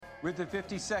With the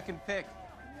 52nd pick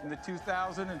in the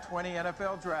 2020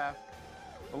 NFL Draft,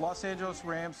 the Los Angeles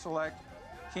Rams select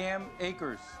Cam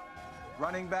Akers,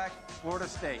 running back, Florida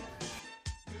State.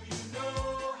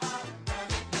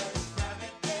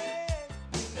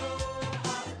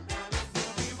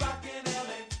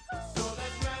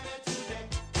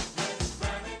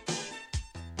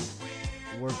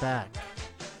 We're back.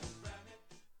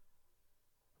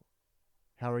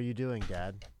 How are you doing,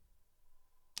 Dad?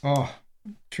 Oh,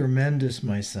 tremendous,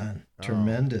 my son.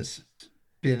 Tremendous.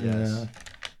 Been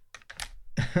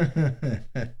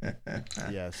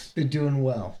Yes. Been doing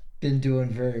well. Been doing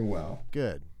very well.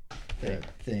 Good.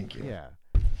 Thank you. Yeah.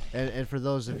 And for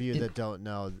those of you that don't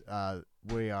know,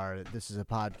 this is a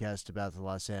podcast about the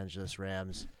Los Angeles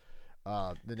Rams.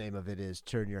 The name of it is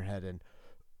Turn Your Head and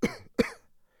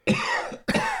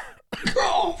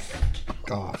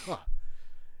Goff.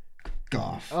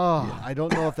 Oh, Yeah. I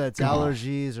don't know if that's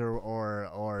allergies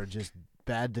or just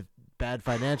bad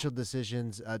financial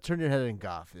decisions. Turn Your Head and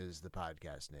Goff is the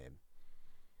podcast name.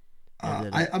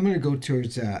 I'm going to go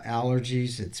towards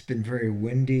allergies. It's been very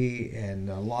windy and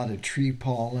a lot of tree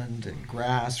pollen and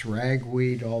grass,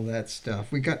 ragweed, all that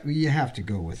stuff. You have to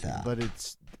go with that.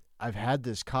 But I've had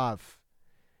this cough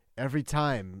every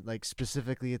time, like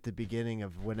specifically at the beginning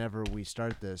of whenever we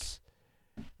start this.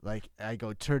 Like I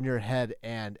go turn your head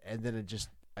and then it just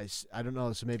I don't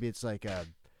know. So maybe it's like a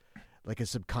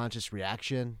subconscious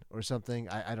reaction or something.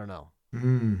 I don't know.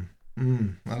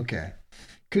 Okay.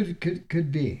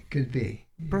 Could be.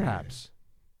 Perhaps.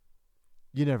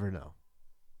 You never know.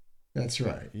 That's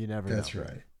right. You never know. That's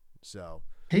right. So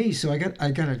hey, so I got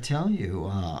to tell you,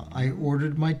 I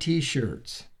ordered my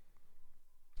T-shirts.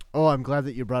 Oh, I'm glad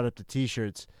that you brought up the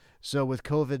T-shirts. So with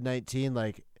COVID-19,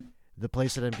 like the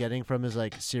place that I'm getting from is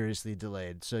like seriously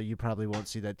delayed. So you probably won't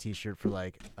see that T-shirt for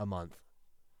like a month.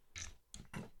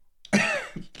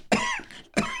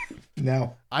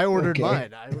 No. I ordered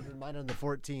mine. I ordered mine on the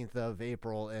 14th of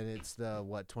April, and it's the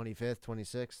 25th,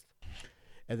 26th,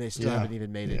 and they still haven't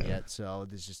even made it yet. So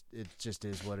it just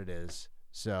is what it is.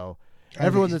 So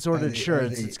everyone that's ordered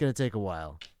shirts, it's going to take a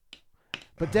while.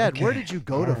 But Dad, where did you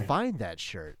go to find that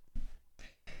shirt?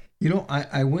 You know,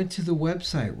 I went to the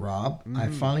website, Rob. I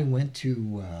finally went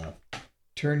to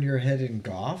Turn Your Head and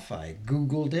Goff. I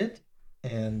Googled it.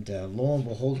 And lo and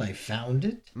behold, I found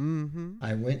it. Mm-hmm.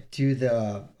 I went to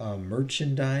the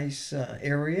merchandise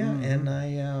area and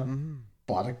I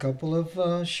bought a couple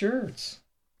of shirts.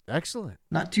 Excellent.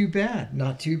 Not too bad.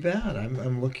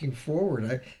 I'm looking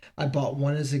forward. I bought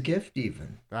one as a gift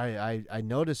even. I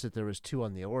noticed that there was 2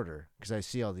 on the order because I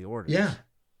see all the orders.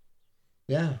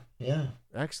 Yeah.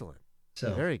 Excellent.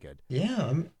 So very good. Yeah,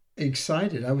 I'm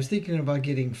excited. I was thinking about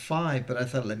getting 5, but I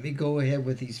thought let me go ahead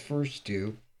with these first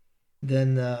 2.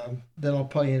 Then I'll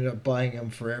probably end up buying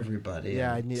them for everybody.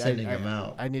 Yeah, sending them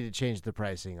out. I need to change the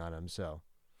pricing on them. So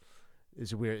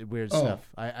it's weird stuff.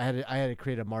 I had to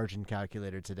create a margin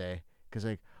calculator today because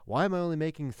like, why am I only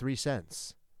making 3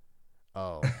 cents?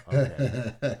 Oh,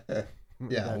 okay.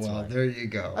 Yeah, well, there you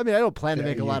go. I mean, I don't plan to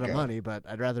make a lot of money, but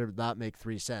I'd rather not make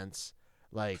 3 cents.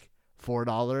 Like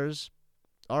 $4,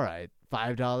 all right.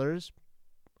 $5,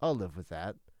 I'll live with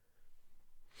that.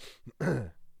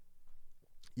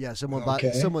 Yeah, someone bought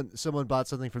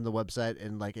something from the website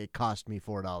and like it cost me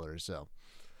 $4, so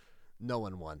no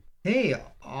one won. Hey,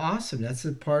 awesome! That's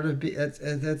a part of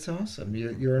that's awesome.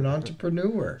 You're an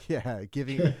entrepreneur. Yeah,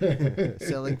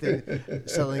 selling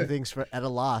things at a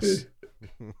loss.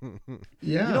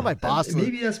 Yeah, you know my boss.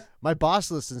 Maybe my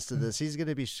boss listens to this. He's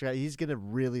gonna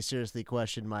really seriously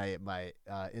question my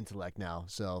intellect now.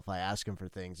 So if I ask him for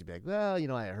things, he'd be like, "Well,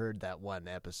 I heard that one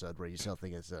episode where you sell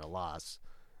things at a loss."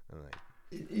 I'm like,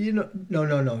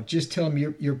 no. Just tell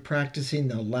him you're practicing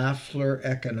the Lafleur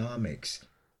economics,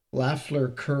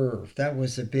 Lafleur curve. That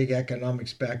was the big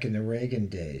economics back in the Reagan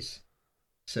days.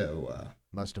 So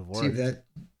must have worked.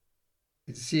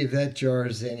 See if that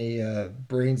jars any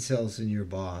brain cells in your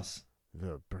boss.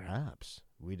 Perhaps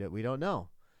we don't know.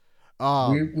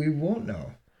 We won't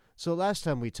know. So last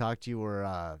time we talked,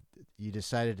 you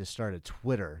decided to start a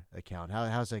Twitter account.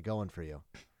 How's that going for you?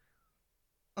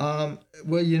 Well,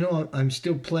 I'm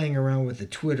still playing around with the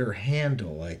Twitter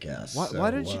handle, I guess.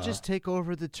 Why don't you just take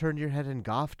over the Turn Your Head and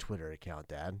Goff Twitter account,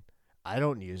 Dad? I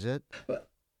don't use it.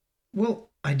 Well,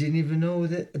 I didn't even know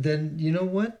that. Then you know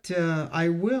what? I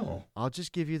will. I'll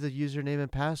just give you the username and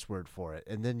password for it,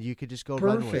 and then you could just go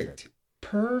run with it.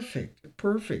 Perfect.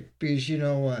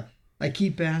 Because I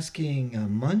keep asking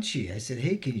Munchie. I said,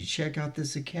 "Hey, can you check out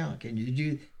this account? Can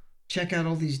you check out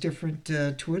all these different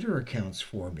Twitter accounts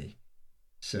for me?"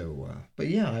 So, but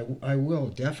yeah, I will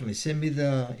definitely send me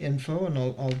the info and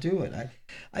I'll do it.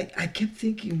 I kept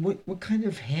thinking, what kind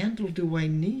of handle do I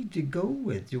need to go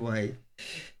with? Do I,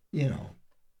 you know,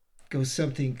 go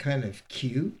something kind of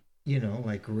cute,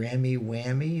 like Rammy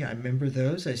Whammy? I remember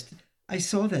those. I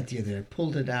saw that the other day. I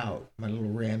pulled it out, my little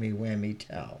Rammy Whammy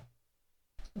towel.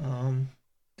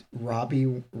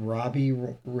 Robbie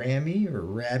Rammy or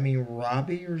Rammy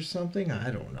Robbie or something. I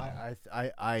don't know.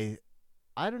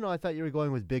 I don't know. I thought you were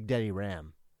going with Big Daddy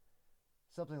Ram,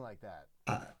 something like that.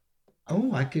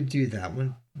 I could do that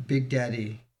one. Big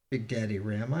Daddy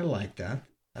Ram. I like that.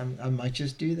 I might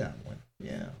just do that one.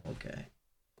 Yeah. Okay.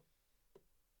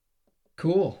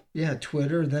 Cool. Yeah.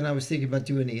 Twitter. Then I was thinking about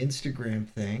doing the Instagram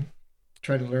thing.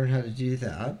 Try to learn how to do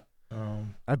that.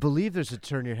 I believe there's a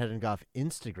Turn Your Head and Golf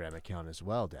Instagram account as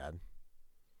well, Dad.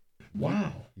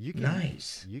 Wow,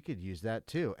 nice. You could use that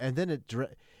too, and then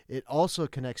it also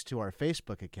connects to our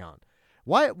Facebook account.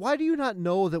 Why do you not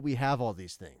know that we have all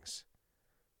these things?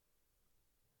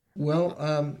 Well,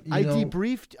 I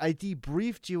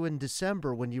debriefed you in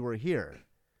December when you were here.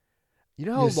 You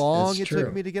know how long it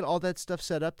took me to get all that stuff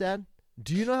set up, Dad?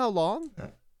 Do you know how long?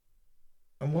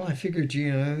 Well, I figured,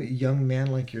 a young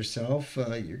man like yourself,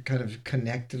 you're kind of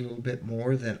connected a little bit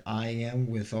more than I am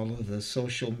with all of the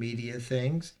social media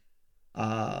things.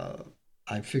 I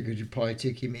figured it'd probably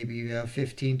take you maybe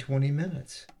 15, 20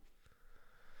 minutes.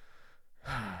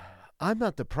 I'm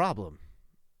not the problem.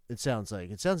 It sounds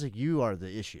like you are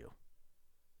the issue.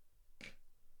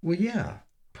 Well, yeah,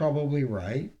 probably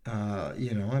right.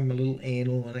 I'm a little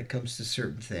anal when it comes to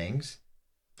certain things.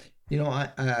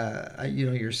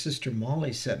 Your sister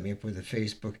Molly set me up with a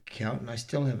Facebook account, and I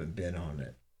still haven't been on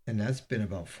it, and that's been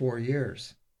about 4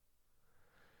 years.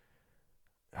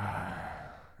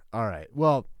 All right.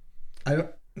 Well, I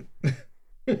don't.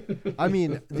 I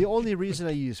mean, the only reason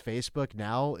I use Facebook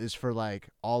now is for like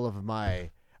all of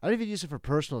my. I don't even use it for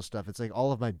personal stuff. It's like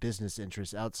all of my business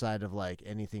interests outside of like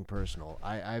anything personal.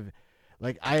 I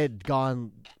had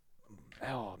gone,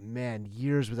 oh man,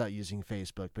 years without using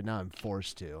Facebook, but now I'm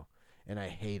forced to, and I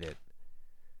hate it.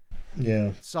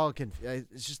 Yeah, it's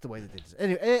just the way that they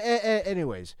do it.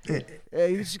 Anyways,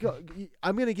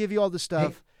 I'm gonna give you all the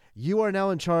stuff. Hey. You are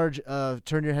now in charge of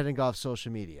Turn Your Head and Golf social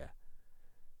media.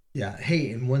 Yeah.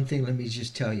 Hey, and one thing, let me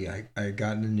just tell you, I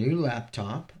got a new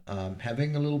laptop.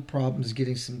 Having a little problems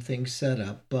getting some things set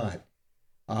up, but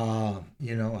I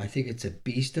think it's a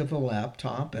beast of a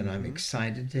laptop, and I'm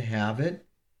excited to have it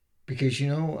because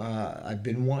I've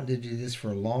been wanting to do this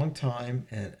for a long time,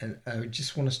 and I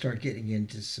just want to start getting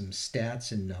into some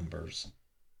stats and numbers,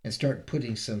 and start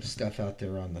putting some stuff out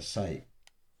there on the site.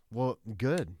 Well,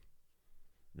 good.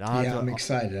 I'm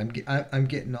excited. I'm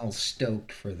getting all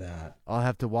stoked for that. I'll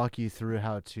have to walk you through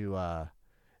how to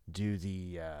do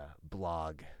the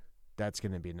blog. That's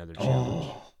going to be another challenge.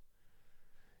 Oh,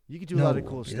 you could do a lot of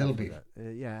cool stuff with that.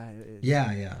 Yeah.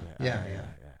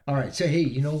 All right. So, hey,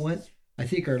 you know what? I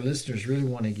think our listeners really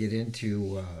want to get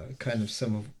into kind of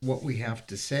some of what we have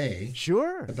to say.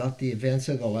 Sure. About the events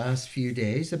of the last few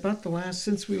days,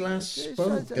 since we last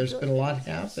spoke. There's been a lot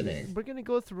happening. We're gonna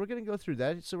go through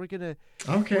that. So we're gonna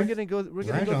go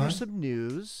through some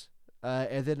news,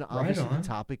 and then obviously the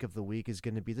topic of the week is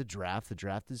going to be the draft. The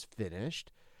draft is finished.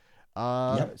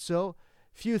 Yep. So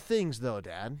few things though,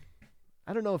 Dad.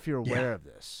 I don't know if you're aware of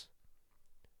this.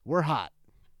 We're hot.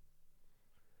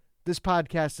 This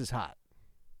podcast is hot.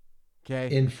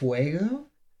 Okay. In fuego?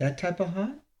 That type of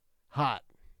hot?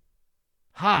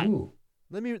 Hot. Ooh.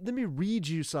 Let me read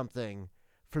you something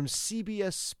from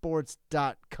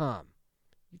CBSSports.com.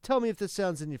 You tell me if this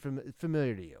sounds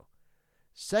familiar to you.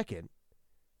 Second,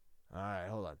 all right,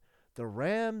 hold on. The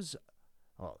Rams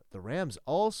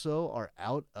also are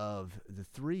out of the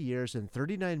 3 years and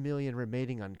 $39 million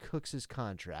remaining on Cooks'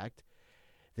 contract.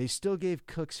 They still gave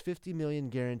Cooks $50 million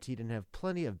guaranteed and have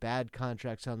plenty of bad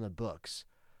contracts on the books.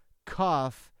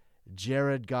 Cough,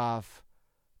 Jared Goff,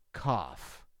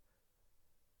 cough.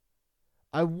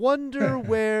 I wonder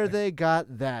where they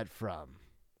got that from.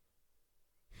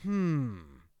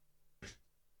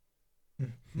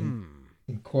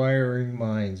 Inquiring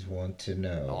minds want to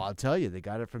know. Oh, I'll tell you, they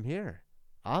got it from here.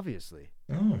 Obviously.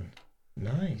 Oh,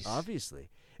 nice. Obviously.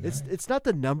 Nice. It's not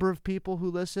the number of people who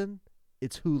listen,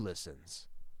 it's who listens.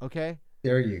 Okay?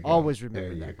 There you go. Always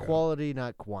remember that. Quality,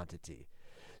 not quantity.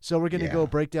 So we're going to go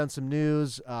break down some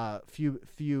news,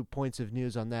 few points of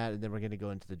news on that, and then we're going to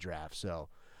go into the draft. So,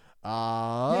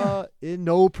 in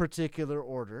no particular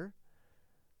order,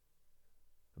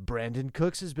 Brandon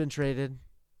Cooks has been traded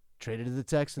to the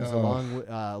Texans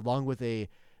along with a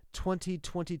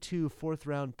 2022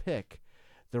 fourth-round pick.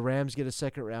 The Rams get a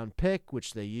second-round pick,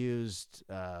 which they used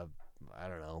I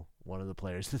don't know, one of the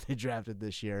players that they drafted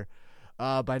this year.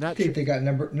 By not, I think they got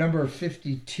number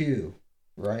 52,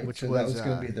 right? Which so was, that was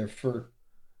going to be their first.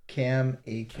 Cam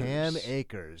Akers. Cam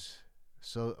Akers.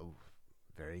 So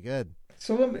very good.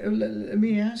 So let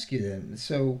me ask you then.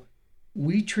 So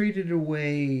we traded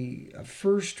away a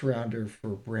first rounder for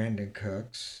Brandon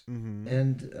Cooks,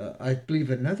 and I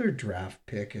believe another draft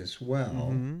pick as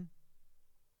well.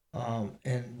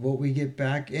 And what we get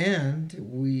back end,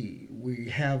 we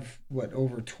have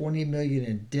over $20 million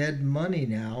in dead money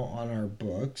now on our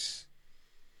books.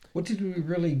 What did we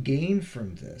really gain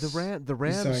from this? The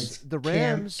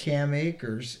Rams, Cam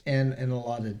Akers, and a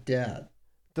lot of debt.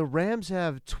 The Rams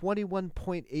have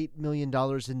 $21.8 million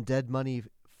in dead money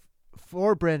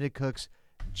for Brandon Cooks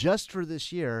just for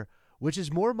this year, which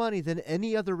is more money than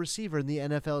any other receiver in the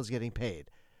NFL is getting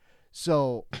paid.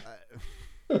 So,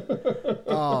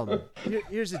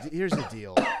 here's a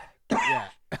deal. Yeah,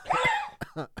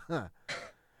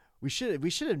 we should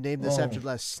have named this after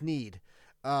Les Snead.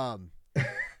 Well,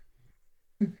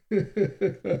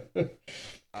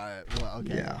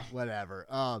 okay, yeah. Whatever.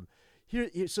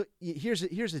 Here's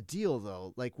a deal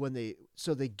though. Like when they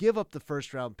give up the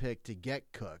first round pick to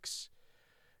get Cooks.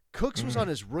 Cooks was on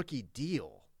his rookie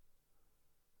deal.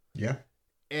 Yeah.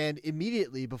 And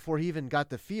immediately before he even got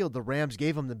the field, the Rams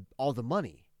gave him all the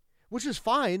money, which is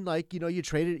fine. Like, you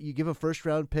give a first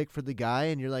round pick for the guy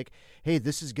and you're like, hey,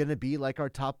 this is going to be like our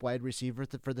top wide receiver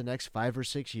for the next 5 or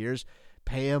 6 years.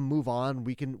 Pay him, move on.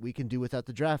 We can do without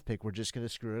the draft pick. We're just going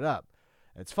to screw it up.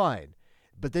 That's fine.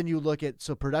 But then you look at,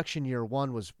 production year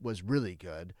one was really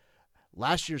good.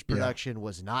 Last year's production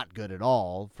was not good at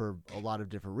all for a lot of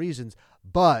different reasons,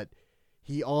 but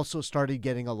he also started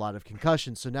getting a lot of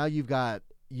concussions. So now you've got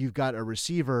a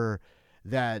receiver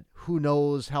that who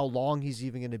knows how long he's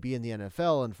even going to be in the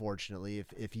NFL, unfortunately,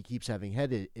 if he keeps having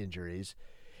head injuries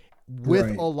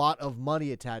with a lot of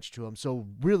money attached to him. So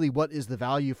really, what is the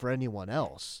value for anyone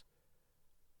else?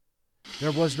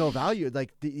 There was no value.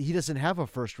 Like he doesn't have a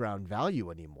first round value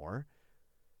anymore.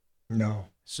 No.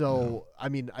 So, I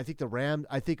mean, I think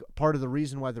part of the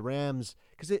reason why the Rams,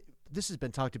 because this has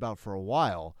been talked about for a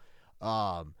while,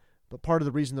 but part of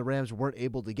the reason the Rams weren't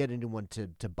able to get anyone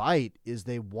to bite is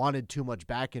they wanted too much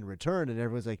back in return. And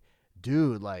everyone's like,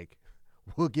 dude, like,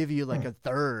 we'll give you like a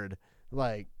third.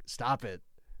 Like, stop it.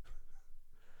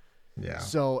 Yeah.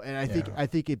 So, and I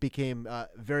think it became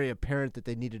very apparent that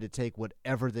they needed to take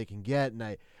whatever they can get.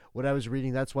 And what I was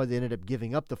reading, that's why they ended up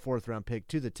giving up the 4th round pick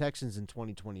to the Texans in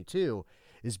 2022,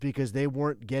 is because they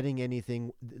weren't getting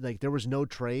anything. Like there was no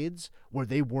trades where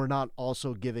they were not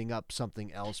also giving up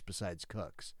something else besides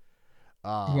Cooks.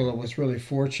 Well, it was really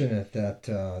fortunate that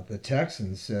the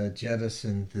Texans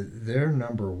jettisoned their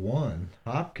number one,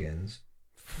 Hopkins.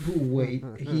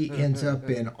 He ends up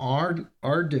in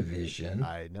our division.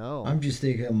 I know. I'm just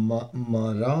thinking,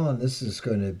 Maran, this is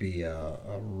going to be a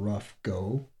rough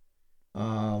go.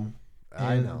 I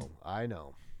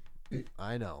know.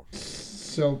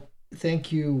 So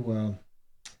thank you,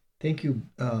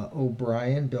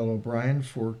 O'Brien, Bill O'Brien,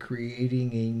 for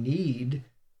creating a need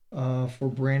for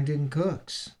Brandon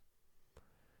Cooks.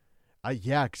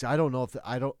 Yeah, because I don't know if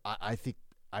I think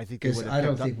I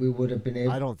don't think we would have been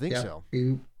able. I don't think so.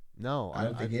 No, I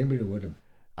don't think anybody would have.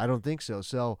 I don't think so.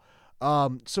 So,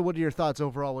 so what are your thoughts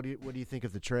overall? What do you think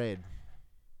of the trade?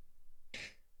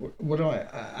 What do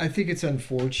I think it's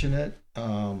unfortunate.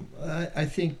 I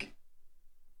think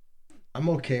I'm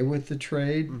okay with the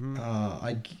trade.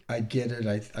 I get it.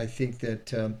 I think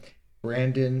that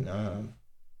Brandon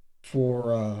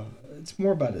it's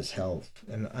more about his health,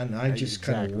 and I just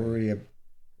kind of worry.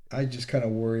 I just kind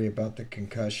of worry about the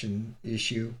concussion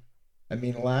issue. I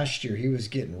mean, last year he was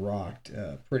getting rocked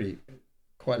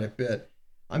quite a bit.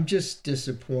 I'm just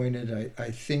disappointed.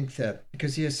 I think that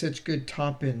because he has such good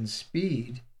top end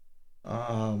speed,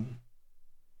 I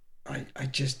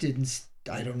just didn't.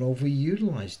 I don't know if we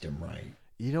utilized him right.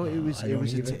 You know, it was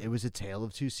a tale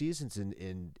of two seasons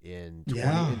in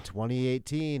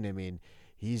 2018. I mean,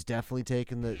 he's definitely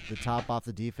taken the top off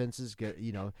the defenses.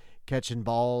 Catching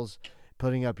balls,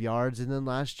 putting up yards, and then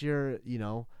last year,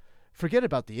 forget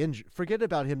about the injury. Forget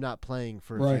about him not playing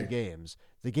for a few games.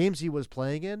 The games he was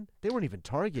playing in, they weren't even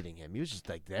targeting him. He was just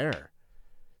like there.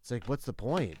 It's like, what's the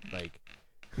point? Like,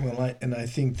 well, I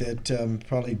think that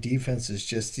probably defenses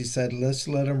just decided let's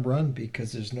let him run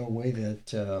because there's no way that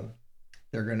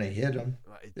they're going to hit him.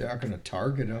 They're not going to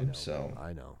target him.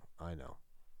 I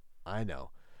know.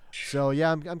 So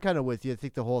yeah, I'm kind of with you. I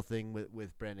think the whole thing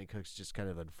with Brandon Cooks just kind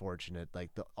of unfortunate, like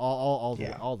all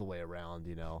the way around,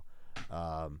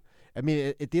 I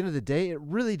mean, at the end of the day, it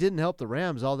really didn't help the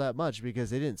Rams all that much because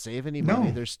they didn't save any money.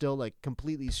 No. They're still like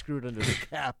completely screwed under the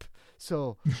cap.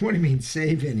 So What do you mean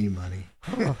save any money?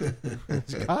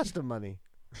 it's cost them money.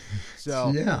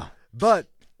 So yeah. but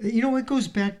You know, it goes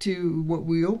back to what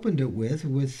we opened it with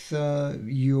your,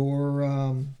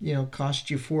 cost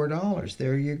you $4.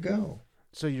 There you go.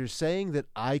 so you're saying that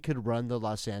I could run the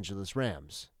Los Angeles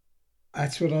Rams?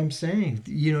 That's what I'm saying.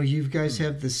 You know, you guys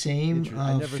have the same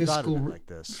I never fiscal thought of it like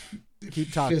this.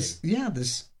 Keep talking.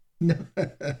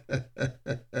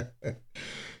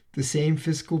 The same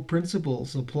fiscal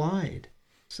principles applied.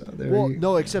 So there. Well,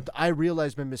 no, except I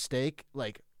realized my mistake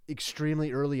like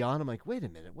extremely early on. I'm like, wait a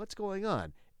minute, what's going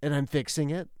on? And I'm fixing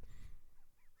it.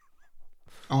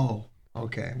 Oh,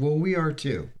 okay. Well, we are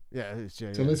too. Yeah.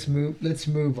 So let's move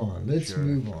on. Let's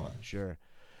move on. Sure.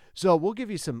 So we'll give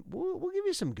you some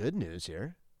good news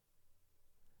here.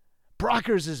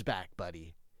 Brockers is back,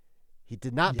 buddy. He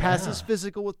did not pass his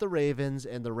physical with the Ravens,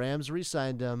 and the Rams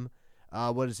re-signed him.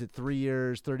 What is it? 3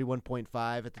 years,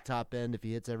 31.5 at the top end if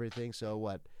he hits everything. So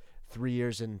what? 3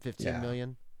 years and $15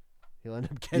 million. He'll end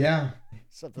up getting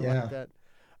something like that.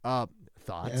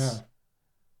 Thoughts?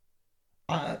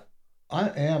 Yeah. I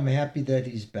am happy that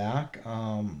he's back.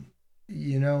 I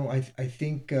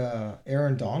think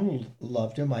Aaron Donald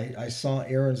loved him. I saw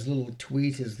Aaron's little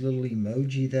tweet, his little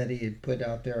emoji that he had put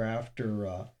out there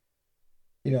after,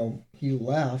 he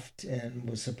left and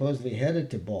was supposedly headed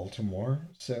to Baltimore.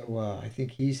 So I think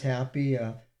he's happy.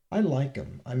 I like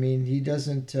him. I mean, he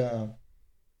doesn't. I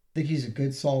think he's a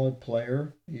good, solid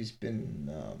player. He's been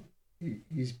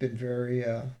very,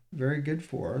 very good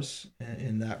for us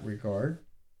in that regard.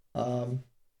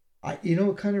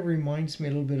 It kind of reminds me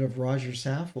a little bit of Roger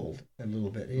Saffold a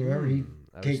little bit. You remember he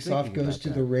takes off, goes to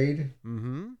the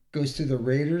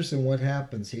Raiders, and what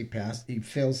happens? He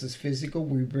fails his physical.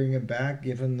 We bring him back,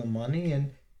 give him the money,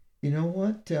 and you know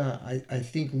what? I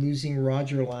think losing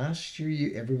Roger last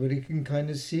year, everybody can kind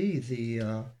of see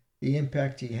the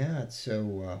impact he had.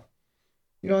 So,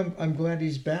 I'm glad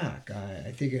he's back.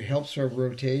 I think it helps our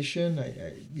rotation.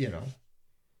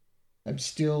 I'm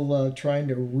still trying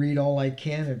to read all I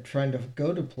can and trying to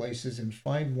go to places and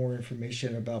find more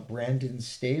information about Brandon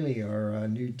Staley, our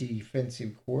new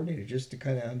defensive coordinator, just to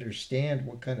kind of understand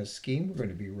what kind of scheme we're going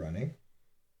to be running.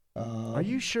 Are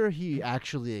you sure he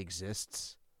actually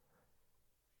exists?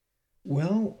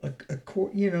 Well,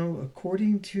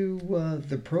 according to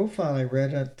the profile I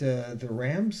read at the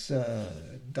Rams.com,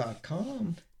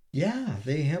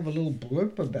 they have a little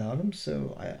blurb about him,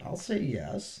 so I'll say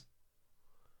yes.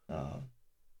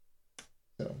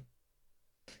 But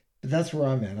that's where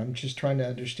I'm at. I'm just trying to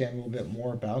understand a little bit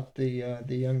more about the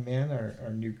young man,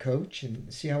 our new coach,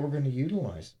 and see how we're going to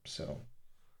utilize him. So,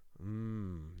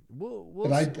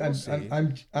 we'll see.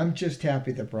 I'm just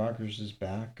happy that Brockers is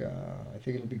back. I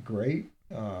think it'll be great.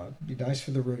 Be nice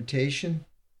for the rotation.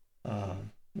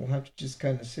 We'll have to just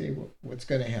kind of see what's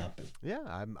going to happen.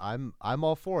 Yeah, I'm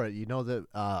all for it. You know that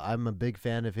I'm a big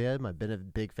fan of him. I've been a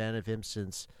big fan of him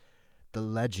since the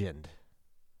legend,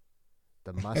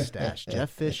 the mustache, Jeff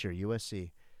Fisher,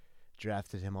 USC,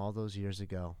 drafted him all those years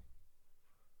ago.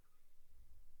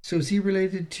 So is he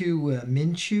related to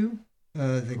Minshew,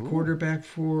 the quarterback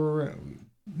for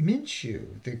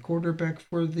Minshew, the quarterback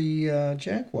for the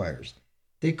Jaguars?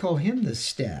 They call him the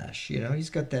Stash. He's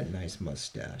got that nice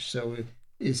mustache. So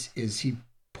is he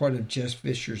part of Jeff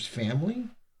Fisher's family?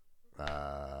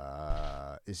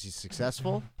 Is he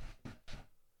successful?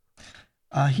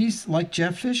 He's like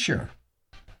Jeff Fisher.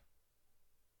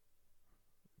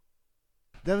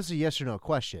 That was a yes or no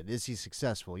question. Is he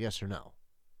successful? Yes or no?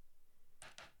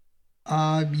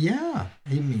 Yeah.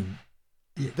 I mean,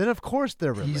 then of course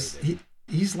they're related.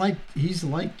 He's like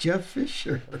Jeff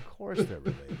Fisher. Of course they're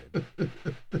related.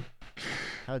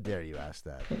 How dare you ask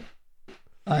that?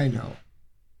 I know.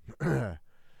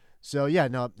 So yeah,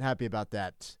 no, I'm happy about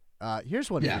that.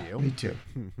 Here's one for you. Me too.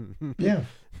 Yeah.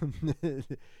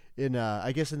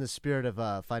 I guess in the spirit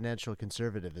of financial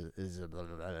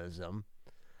conservatism.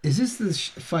 Is this the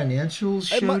financial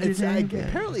show today?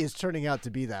 Apparently it's turning out to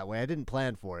be that way. I didn't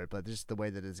plan for it, but just the way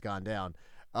that it's gone down.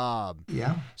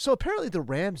 So apparently the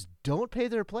Rams don't pay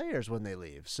their players when they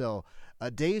leave. So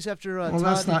days after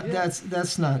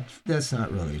that's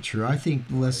not really true. I think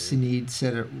Les Snead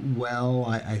said it well.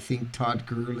 I think Todd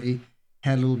Gurley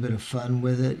had a little bit of fun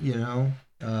with it, and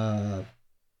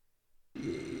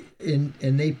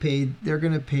they're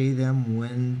going to pay them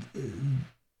when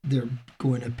they're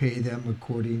going to pay them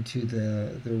according to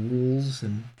the rules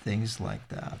and things like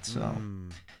that. So,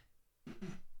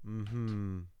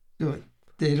 so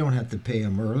they don't have to pay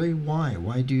them early.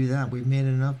 Why do that? We've made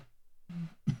enough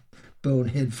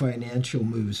bonehead financial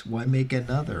moves. Why make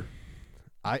another?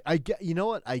 You know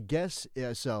what? I guess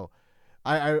yeah. So,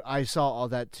 I saw all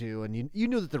that too, and you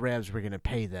knew that the Rams were going to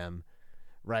pay them,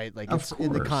 right? Like it's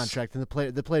in the contract, and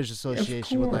the Players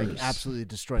Association would like absolutely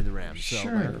destroy the Rams. So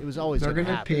Sure, like, it was always they're going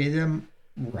to pay them,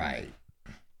 right?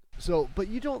 So, but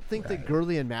you don't think that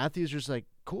Gurley and Matthews are just like,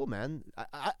 cool, man?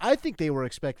 I think they were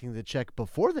expecting the check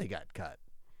before they got cut.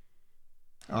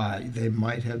 They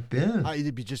might have been.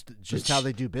 It'd be just how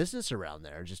they do business around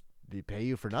there. Just they pay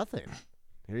you for nothing.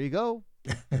 Here you go.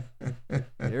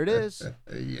 There it is.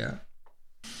 Yeah.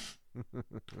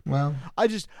 Well, I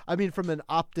mean, from an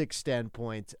optic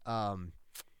standpoint,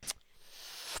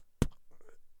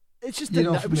 it's just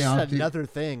another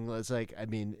thing. It's like,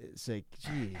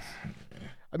 geez.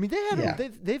 I mean,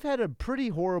 they've had a pretty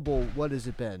horrible. What has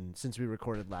it been since we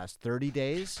recorded last? 30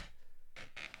 days.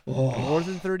 Oh. More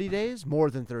than 30 days. More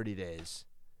than 30 days.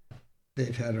 They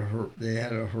had a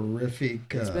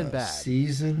horrific it's been bad.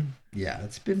 Season. Yeah,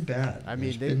 it's been bad. I mean,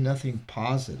 there's been nothing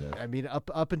positive. I mean,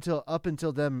 up until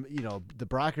them, the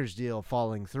Brockers deal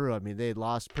falling through. I mean, they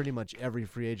lost pretty much every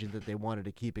free agent that they wanted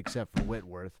to keep except for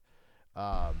Whitworth.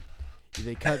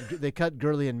 They cut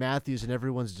Gurley and Matthews, and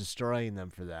everyone's destroying them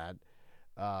for that.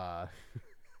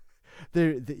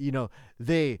 The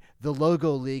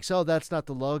logo leaks. Oh, that's not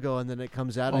the logo, and then it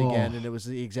comes out again, and it was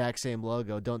the exact same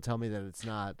logo. Don't tell me that it's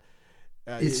not.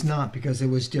 It's not, because it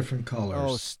was different colors.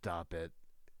 Oh, stop it!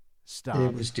 Stop.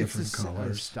 It was different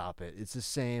colors. Stop it! It's the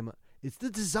same. It's the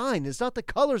design. It's not the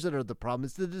colors that are the problem.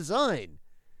 It's the design.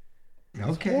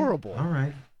 It's horrible. All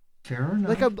right. Fair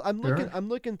enough. Like I'm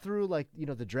looking through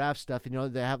the draft stuff.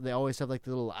 They always have like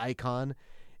the little icon.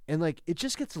 And like it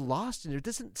just gets lost in there. It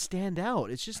doesn't stand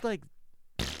out. It's just like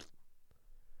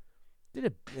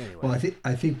anyway. Well,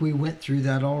 I think we went through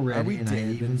that already, and I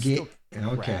even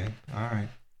okay. All right.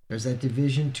 There's that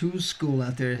Division II school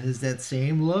out there that has that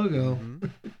same logo.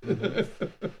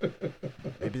 Mm-hmm.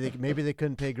 maybe they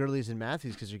couldn't pay Gurley's and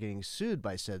Matthews because they're getting sued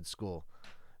by said school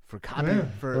for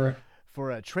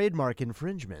for a trademark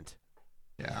infringement.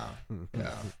 Yeah.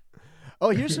 Yeah. Oh,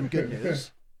 here's some good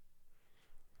news.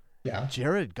 Yeah.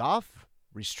 Jared Goff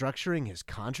restructuring his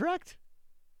contract?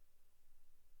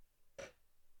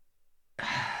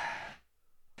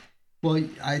 Well,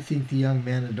 I think the young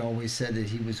man had always said that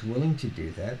he was willing to do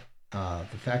that.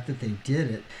 The fact that they did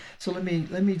it. So let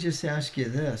me just ask you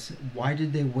this. Why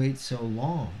did they wait so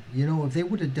long? If they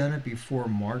would have done it before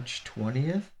March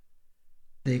 20th,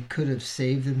 they could have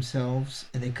saved themselves,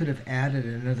 and they could have added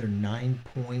another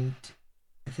 9.8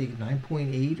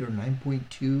 or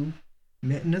 9.2,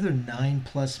 another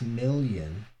 $9+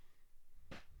 million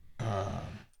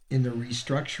in the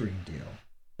restructuring deal.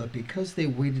 But because they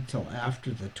waited till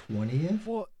after the 20th,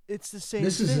 well, it's the same.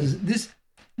 This is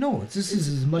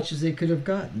as much as they could have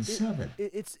gotten. 7.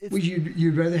 Would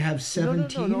you'd rather have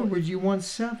 17, no. or would you want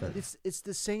 7? It's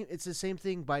the same. It's the same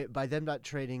thing by them not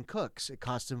trading Cooks. It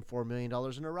cost them $4 million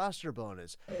in a roster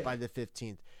bonus by the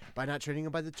 15th. By not trading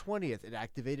him by the 20th, it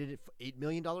activated it for $8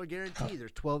 million guarantee.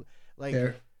 There's 12. Like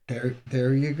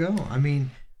there you go. I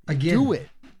mean, again, do it.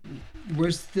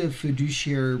 Where's the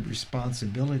fiduciary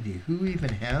responsibility? Who even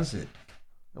has it?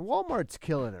 And Walmart's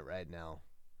killing it right now.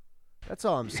 That's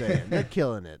all I'm saying. They're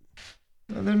killing it.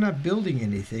 Well, they're not building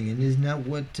anything, and isn't that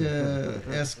what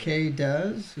SK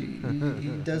does? He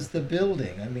does the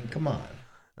building. I mean, come on.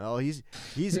 Oh, he's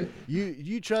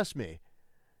you trust me.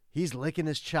 He's licking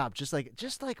his chop just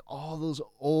like all those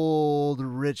old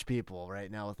rich people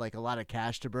right now with like a lot of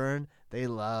cash to burn. They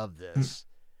love this.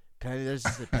 There's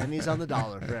pennies on the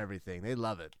dollar for everything. They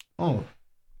love it. Oh,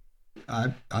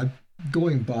 I'm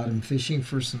going bottom fishing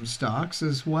for some stocks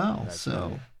as well. That's so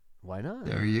right. Why not?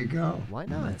 There you go. Why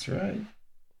not? That's right.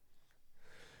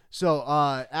 So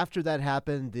after that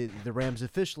happened, the Rams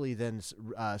officially then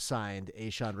signed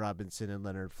A'Shawn Robinson and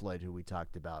Leonard Floyd, who we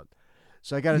talked about.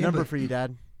 So I got a number for you,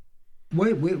 Dad.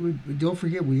 Wait, don't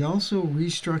forget, we also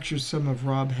restructured some of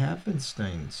Rob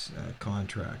Hafenstein's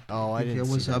contract. Oh, I didn't see that.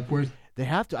 It was upwards. They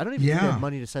have to. I don't even think they have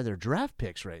money to sign their draft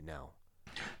picks right now.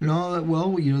 No,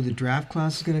 well, the draft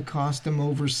class is going to cost them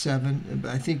over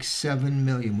 $7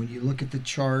 million. When you look at the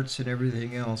charts and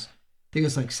everything else, I think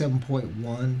it's like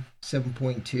 7.1,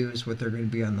 7.2 is what they're going to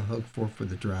be on the hook for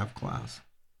the draft class.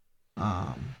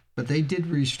 But they did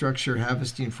restructure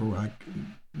Hafenstein for like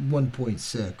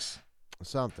 1.6.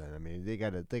 Something. I mean, they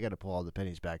got to pull all the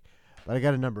pennies back. But I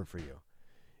got a number for you.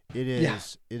 It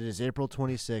is April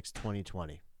 26,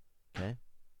 2020. Okay?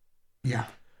 Yeah.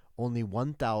 Only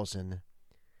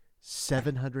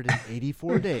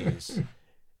 1,784 days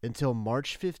until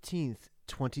March 15th,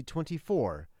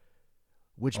 2024,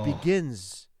 which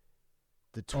begins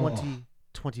the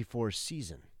 2024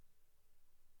 season.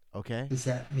 Okay. Does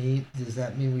that mean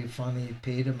we finally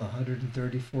paid him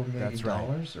 $134 million? That's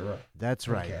right. Or That's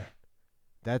right. Okay.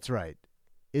 That's right.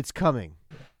 It's coming.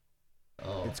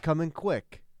 Oh. It's coming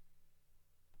quick.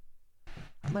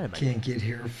 Can't get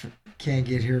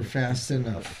here fast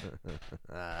enough.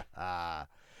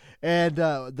 And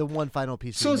the one final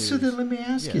piece of news. So then let me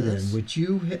ask you then, would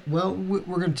you, well, we're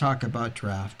going to talk about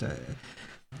draft.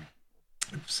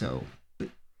 So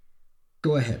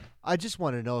go ahead. I just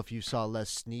want to know if you saw Les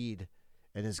Snead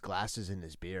and his glasses and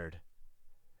his beard.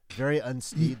 Very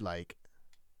un-Snead-like.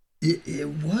 It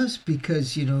was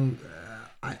because,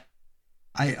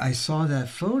 I saw that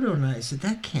photo and I said,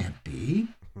 that can't be.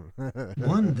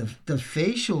 The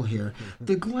facial hair,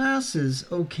 the glasses,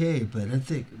 okay, but I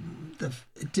think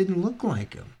it didn't look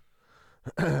like him.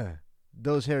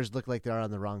 Those hairs look like they're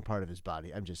on the wrong part of his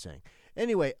body. I'm just saying.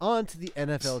 Anyway, on to the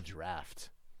NFL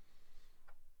draft.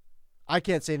 I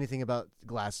can't say anything about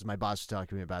glasses. My boss was talking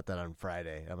to me about that on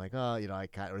Friday. I'm like, oh,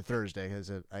 or Thursday,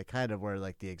 because I kind of wear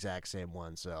like the exact same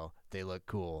one, so they look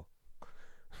cool.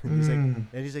 And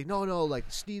he's like, no, like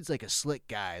Snead's like a slick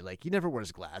guy. Like he never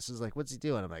wears glasses. Like what's he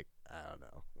doing? I'm like, I don't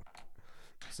know.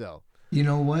 So you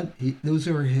know what? Those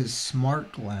are his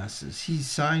smart glasses.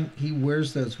 He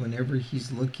wears those whenever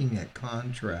he's looking at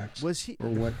contracts. Was he? Or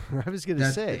what? I was going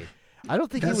to say, I don't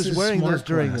think he was wearing those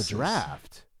during the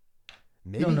draft.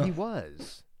 Maybe he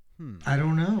was. I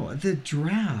don't know. The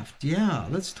draft. Yeah,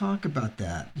 let's talk about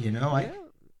that. It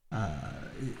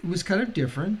was kind of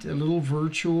different, a little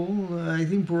virtual. I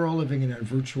think we're all living in a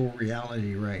virtual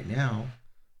reality right now.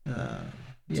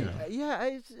 It's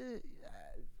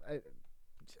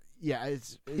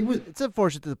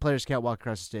unfortunate that the players can't walk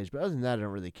across the stage, but other than that, I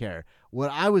don't really care. What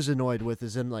I was annoyed with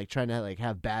is them like trying to like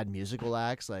have bad musical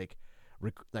acts, like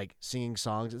singing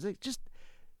songs. It's like just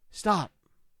stop.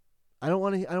 I don't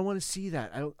want to see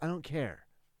that. I don't care.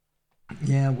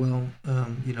 Yeah, well,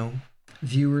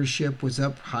 viewership was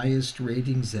up, highest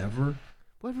ratings ever.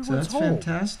 Well, everyone's so that's home.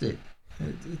 Fantastic.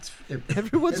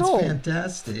 Everyone's it's home.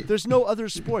 Fantastic. There's no other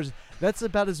sports. That's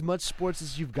about as much sports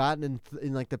as you've gotten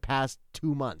in like the past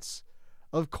 2 months.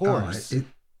 Of course.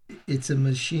 It's a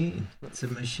machine. It's a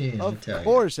machine. Of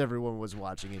course, everyone was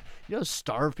watching it. You know how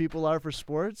starved people are for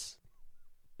sports?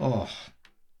 Oh.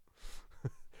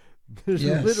 There's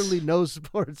literally no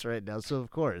sports right now, so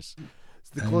of course. It's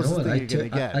the closest thing you're going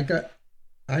to get.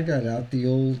 I got out the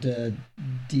old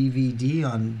DVD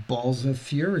on Balls of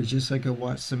Fury just so I could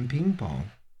watch some ping pong.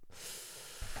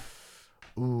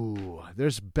 Ooh,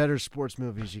 there's better sports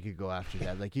movies you could go after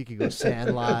that. Like you could go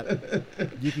Sandlot.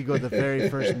 You could go the very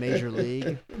first Major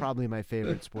League. Probably my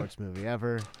favorite sports movie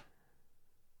ever.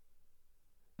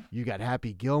 You got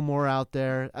Happy Gilmore out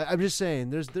there. I'm just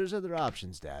saying, there's other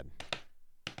options, Dad.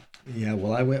 Yeah,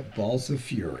 well, I went Balls of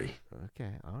Fury. Okay,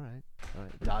 all right.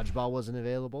 Dodgeball wasn't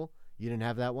available. You didn't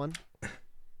have that one?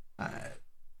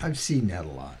 I've seen that a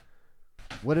lot.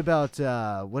 What about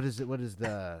what's the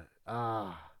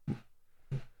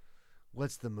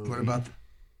movie? What about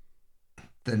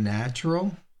The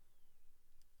Natural?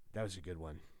 That was a good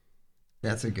one.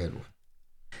 That's a good one.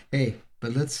 Hey,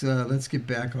 but let's get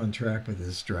back on track with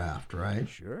this draft, right?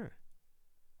 Sure.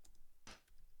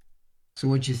 So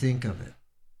what'd you think of it?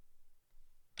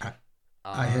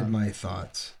 I had my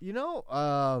thoughts.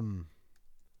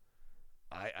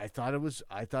 I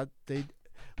thought they'd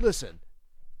listen.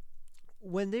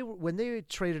 When they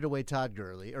traded away Todd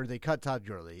Gurley, or they cut Todd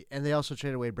Gurley, and they also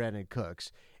traded away Brandon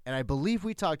Cooks, and I believe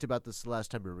we talked about this the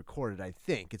last time we recorded. I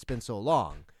think it's been so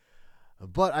long,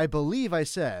 but I believe I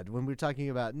said when we were talking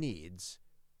about needs,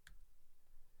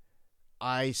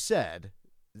 I said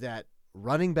that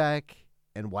running back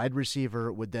and wide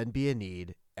receiver would then be a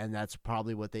need, and that's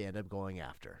probably what they end up going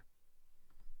after.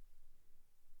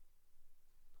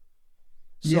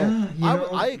 So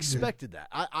I expected that.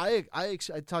 I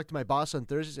talked to my boss on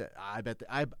Thursday. I bet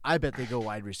they go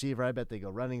wide receiver. I bet they go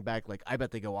running back. Like I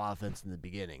bet they go offense in the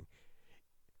beginning.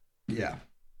 Yeah.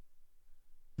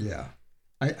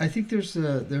 I think there's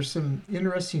some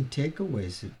interesting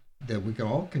takeaways that we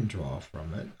all can draw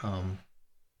from it.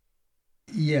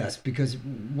 Yes, because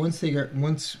once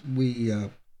we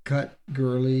cut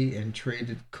Gurley and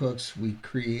traded Cooks, we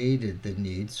created the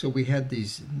need. So we had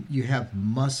you have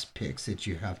must picks that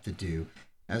you have to do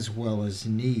as well as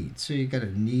need. So you got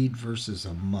a need versus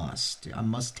a must. I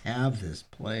must have this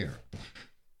player.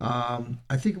 I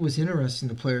think it was interesting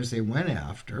the players they went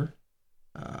after.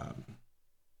 I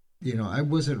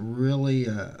wasn't really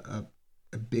a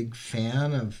big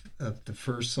fan of the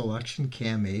first selection,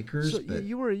 Cam Akers. So but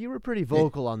you were pretty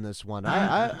vocal on this one.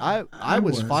 I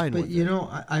was fine with it.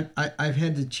 I've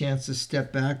had the chance to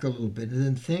step back a little bit and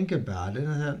then think about it.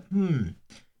 And I thought,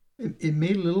 it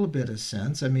made a little bit of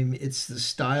sense. I mean, it's the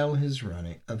style of his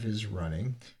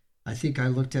running. I think I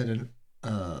looked at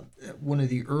one of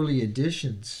the early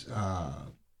editions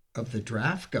of the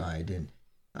draft guide, and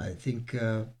I think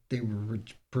they were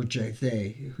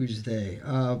who's they?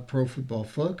 Pro Football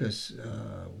Focus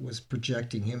was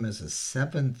projecting him as a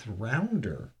 7th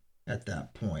rounder at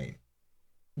that point,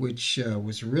 which I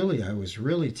was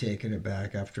really taken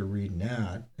aback after reading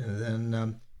that. And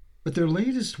then, but their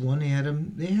latest one,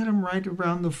 they had him right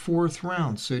around the 4th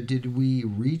round. So did we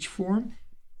reach for him?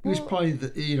 He was probably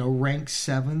ranked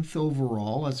 7th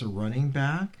overall as a running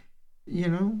back.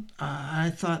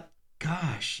 I thought,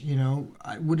 gosh,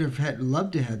 I would have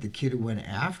loved to have the kid who went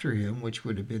after him, which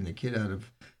would have been the kid out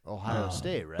of Ohio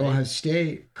State, right? Ohio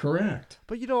State, correct.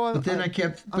 But I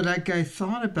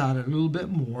thought about it a little bit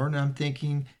more, and I'm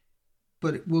thinking,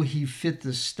 but will he fit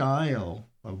the style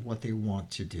of what they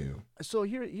want to do? So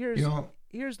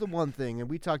here's the one thing, and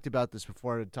we talked about this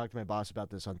before. I talked to my boss about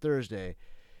this on Thursday,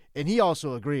 and he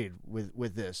also agreed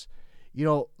with this.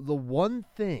 The one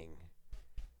thing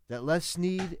that Les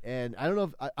Snead, and I don't know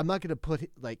if I'm not going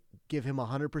to give him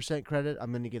 100% credit.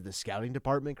 I'm going to give the scouting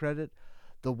department credit.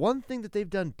 The one thing that they've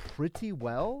done pretty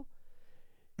well,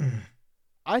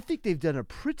 I think they've done a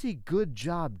pretty good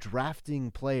job drafting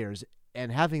players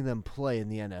and having them play in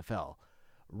the NFL.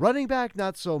 Running back,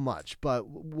 not so much, but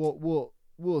we'll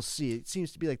see. It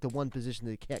seems to be like the one position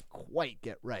they can't quite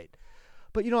get right.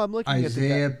 But I'm looking at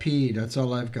Isaiah P. That's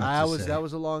all I've got to say. That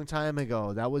was a long time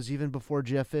ago. That was even before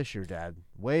Jeff Fisher, Dad.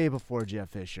 Way before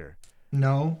Jeff Fisher.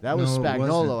 No, that was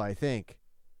Spagnuolo, I think.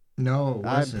 No, it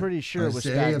wasn't. I'm pretty sure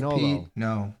Isaiah it was Spagnuolo.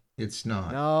 No, it's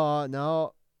not.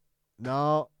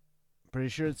 No. Pretty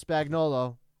sure it's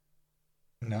Spagnuolo.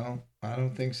 No, I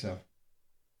don't think so.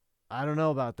 I don't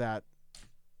know about that.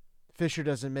 Fisher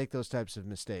doesn't make those types of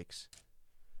mistakes.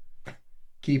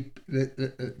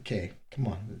 Okay, come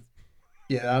on.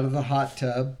 Get out of the hot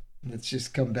tub. Let's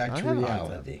just come back to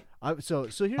reality. So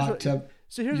here's hot tub.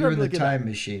 So here's you're in the time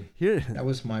machine. Here, that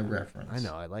was my reference. I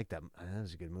know. I like that. That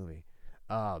was a good movie.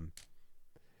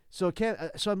 So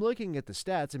I'm looking at the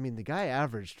stats. I mean, the guy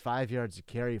averaged 5 yards a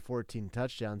carry, 14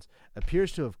 touchdowns.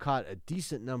 Appears to have caught a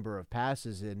decent number of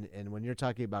passes. And when you're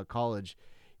talking about college,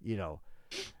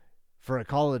 for a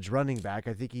college running back,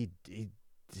 I think he's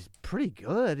pretty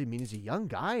good. I mean, he's a young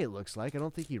guy. It looks like. I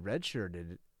don't think he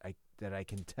redshirted. That I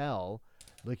can tell,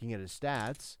 looking at his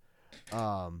stats.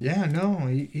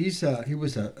 He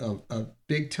was a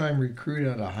big time recruit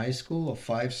out of high school, a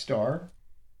 5-star.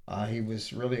 He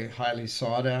was really highly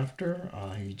sought after.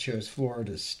 He chose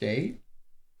Florida State.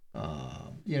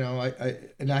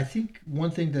 I think one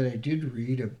thing that I did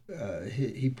read,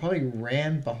 he probably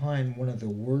ran behind one of the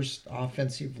worst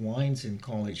offensive lines in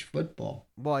college football.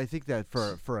 Well, I think that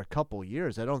for a couple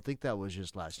years. I don't think that was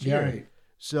just last year. Right.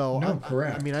 So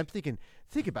correct. I mean, I'm thinking,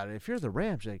 think about it. If you're the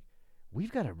Rams,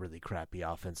 we've got a really crappy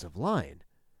offensive line.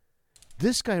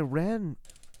 This guy ran,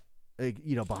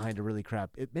 behind a really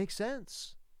crap. It makes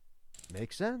sense.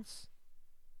 Makes sense.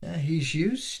 Yeah, he's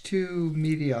used to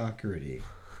mediocrity.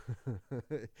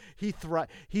 He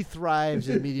thrives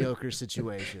in mediocre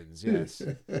situations. Yes.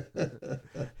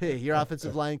 Hey, your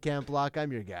offensive line can't block.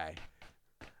 I'm your guy.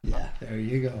 Yeah, there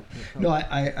you go. No,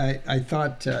 I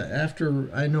thought after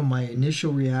I know my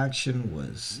initial reaction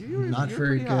was not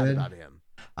very good. About him.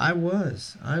 I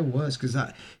was because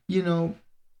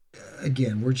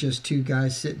again, we're just two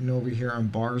guys sitting over here on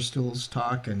bar stools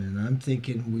talking, and I'm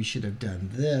thinking we should have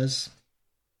done this.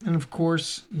 And of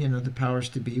course, the powers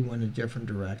to be went a different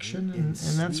direction, and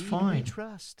that's fine.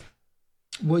 Trust.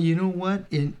 Well, you know what?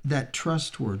 In that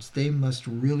trust words, they must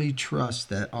really trust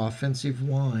that offensive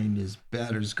line is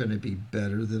going to be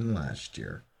better than last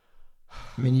year.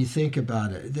 I mean, you think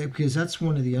about it, because that's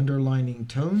one of the underlining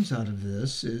tones out of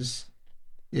this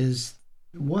is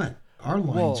what? Our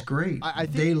line's great. I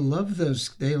think they love those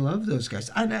guys.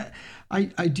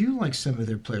 I do like some of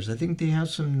their players. I think they have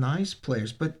some nice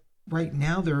players, but right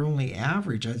now they're only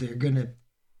average.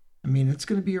 It's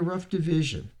going to be a rough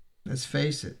division. Let's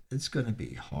face it, it's going to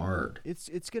be hard.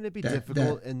 It's going to be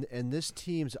difficult, and this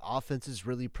team's offense is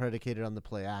really predicated on the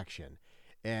play action.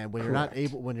 And when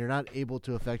you're not able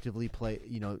to effectively play,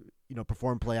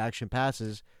 perform play action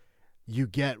passes, you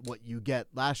get what you get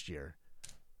last year.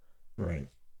 Right.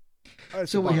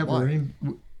 So we have a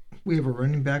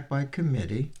running back by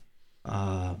committee.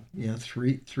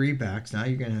 Three backs. Now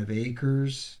you're going to have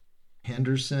Akers,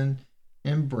 Henderson,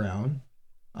 and Brown.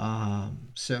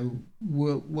 So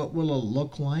what will it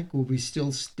look like? Will we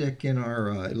still stick in our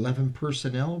 11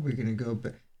 personnel? We're going to go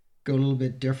a little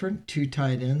bit different. 2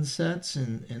 tight end sets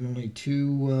and only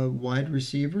 2 wide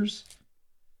receivers.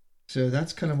 So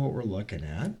that's kind of what we're looking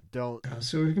at. Don't.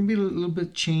 So there's going to be a little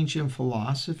bit change in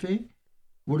philosophy.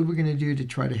 What are we going to do to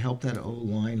try to help that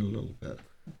O-line a little bit?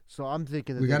 So I'm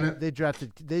thinking that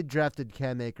they drafted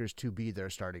Cam Akers to be their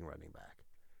starting running back.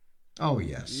 Oh,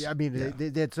 yes. Yeah, I mean,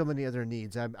 they had so many other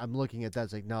needs. I'm looking at that.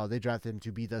 It's like, no, they drafted him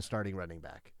to be the starting running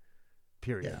back,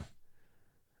 period.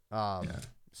 Yeah.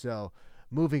 So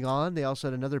moving on, they also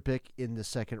had another pick in the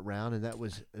second round, and that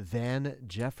was Van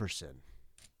Jefferson.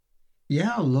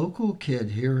 Yeah, a local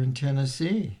kid here in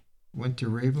Tennessee. Went to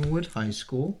Ravenwood High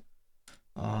School.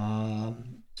 His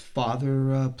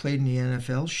father played in the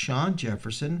NFL, Sean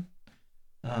Jefferson.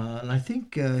 And I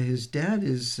think his dad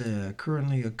is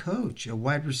currently a coach, a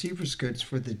wide receivers coach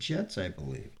for the Jets, I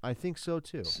believe. I think so,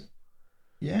 too.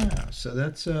 So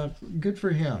that's good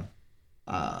for him.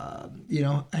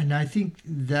 And I think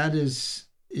that is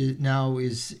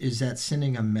that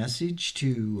sending a message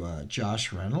to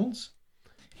Josh Reynolds?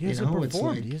 He hasn't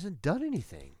performed. He hasn't done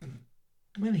anything.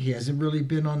 Well, he hasn't really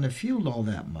been on the field all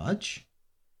that much.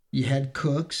 You had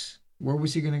Cooks. Where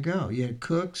was he going to go? You had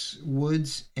Cooks,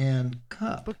 Woods, and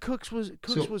Kupp. But Cooks was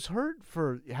hurt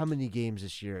for how many games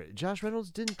this year? Josh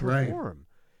Reynolds didn't perform. Right.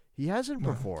 He hasn't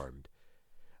performed.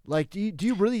 Like, do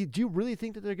you really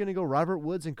think that they're going to go Robert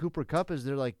Woods and Cooper Kupp as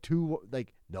they're like two?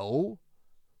 Like, no.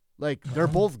 Like, they're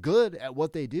both good at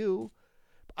what they do.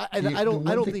 I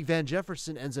don't think Van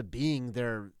Jefferson ends up being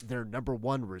their number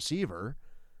one receiver.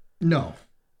 No.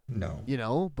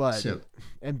 But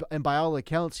and by all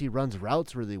accounts, he runs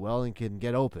routes really well and can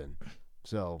get open.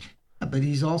 So, but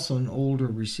he's also an older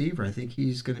receiver. I think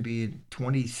he's going to be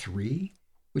 23,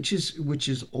 which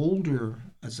is older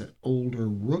as an older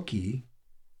rookie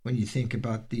when you think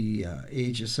about the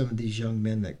age of some of these young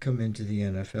men that come into the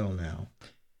NFL now.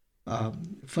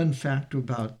 Fun fact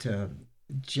about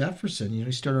Jefferson, he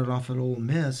started off at Ole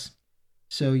Miss,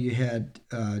 so you had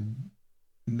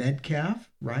Metcalf,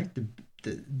 right?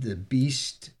 The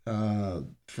beast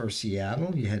for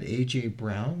Seattle. You had A.J.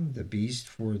 Brown, the beast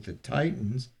for the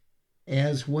Titans,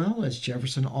 as well as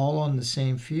Jefferson, all on the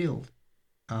same field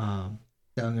down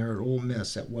there at Ole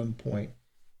Miss at one point.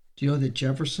 Do you know that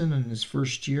Jefferson in his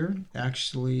first year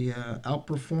actually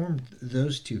outperformed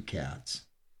those two cats?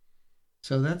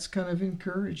 So that's kind of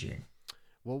encouraging.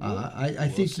 Well, I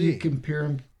think you compare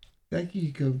him. I think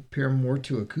you compare him more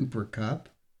to a Cooper Kupp.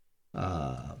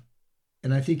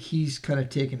 And I think he's kind of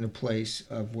taken the place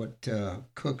of what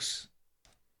Cooks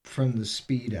from the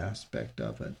speed aspect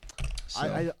of it.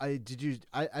 So.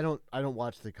 I don't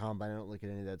watch the combine. I don't look at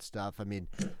any of that stuff. I mean,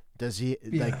 he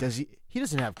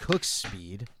doesn't have Cook's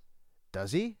speed,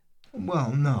 does he?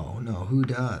 Well, no. Who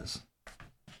does?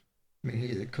 I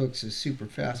mean, Cooks is super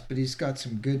fast, but he's got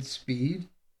some good speed.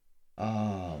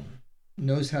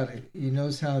 Knows how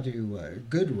to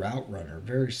good route runner,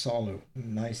 very solid,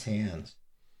 nice hands.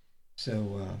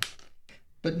 So,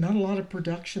 but not a lot of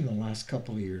production the last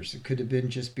couple of years. It could have been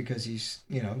just because he's,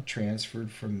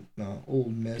 transferred from Ole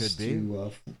Miss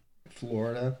to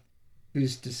Florida.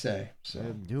 Who's to say?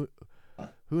 So,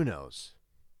 who knows?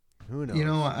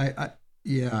 I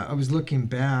was looking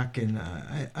back, and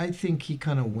I think he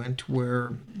kind of went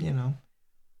where,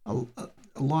 a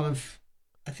lot of,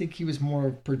 I think he was more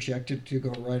projected to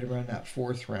go right around that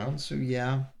fourth round. So,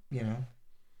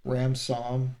 Rams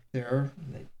saw him there.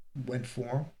 And they went for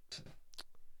him.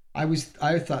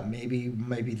 I thought maybe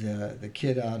the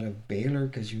kid out of Baylor,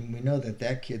 because we know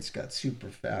that kid's got super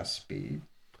fast speed.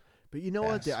 But you know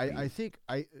what? I think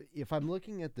if I'm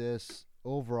looking at this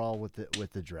overall with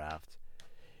the draft,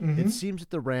 it seems that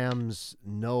the Rams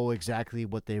know exactly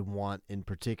what they want in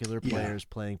particular players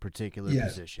playing particular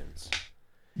positions.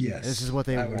 Yes, this is what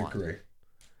they want. I would agree.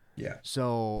 Yeah.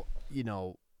 So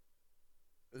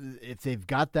if they've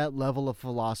got that level of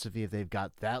philosophy, if they've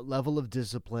got that level of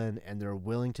discipline, and they're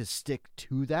willing to stick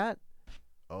to that,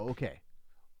 okay,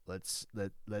 let's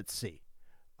see.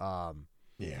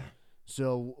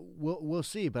 So we'll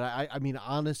see. But I mean,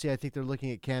 honestly, I think they're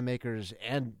looking at Cam Akers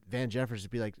and Van Jefferson to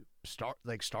be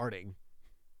starting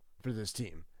for this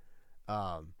team.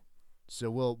 So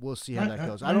we'll see how that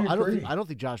goes. I don't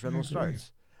think Josh Reynolds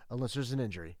starts unless there's an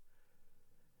injury.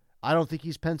 I don't think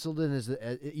he's penciled in as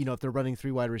if they're running three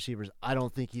wide receivers. I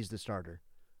don't think he's the starter.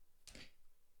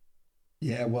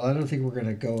 Yeah, well, I don't think we're going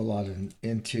to go a lot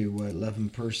into 11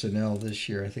 personnel this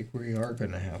year. I think we are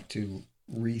going to have to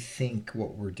rethink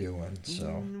what we're doing.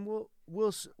 So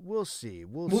we'll see.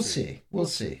 We'll see.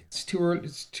 It's too early.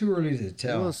 It's too early to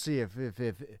tell. We'll see if we'll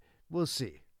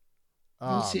see.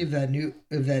 We'll see if that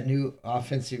new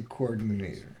offensive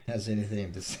coordinator has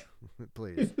anything to say.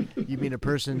 Please. You mean a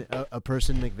person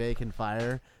McVay can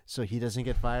fire so he doesn't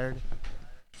get fired?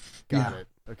 Got it.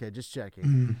 Okay, just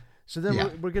checking. So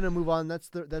then we're going to move on. That's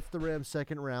the Rams'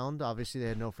 second round. Obviously, they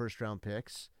had no first-round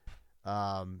picks.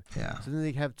 So then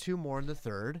they have two more in the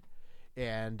third.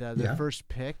 And the first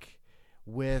pick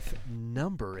with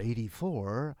number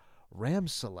 84,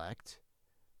 Rams select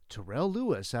Terrell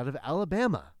Lewis out of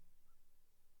Alabama.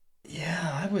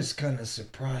 Yeah, I was kind of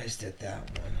surprised at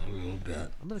that one a little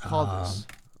bit. I'm going to call this.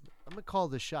 I'm going to call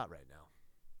this shot right now.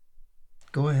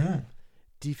 Go ahead.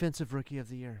 Defensive Rookie of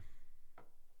the Year.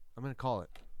 I'm going to call it.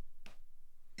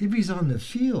 If he's on the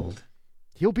field.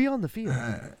 He'll be on the field.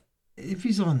 If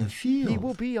he's on the field. He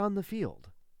will be on the field.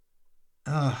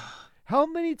 How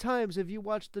many times have you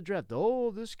watched the draft?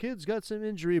 Oh, this kid's got some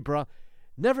injury, bro.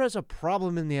 Never has a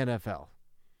problem in the NFL.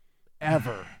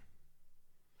 Ever.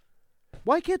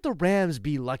 Why can't the Rams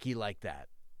be lucky like that?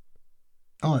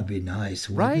 Oh, it'd be nice,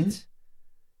 wouldn't it?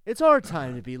 It's our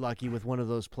time to be lucky with one of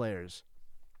those players.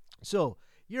 So,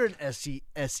 you're an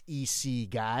SEC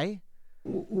guy.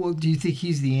 Well, do you think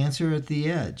he's the answer at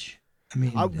the edge? I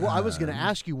mean, I was going to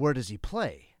ask you, where does he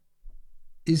play?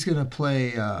 He's going to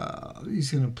play.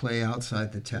 He's going to play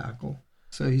outside the tackle.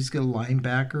 So he's going to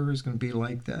linebacker. He's going to be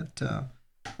like that,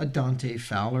 a Dante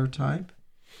Fowler type.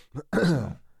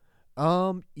 So.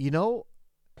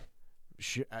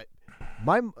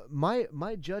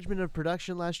 My judgment of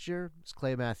production last year is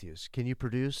Clay Matthews. Can you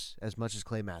produce as much as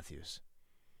Clay Matthews?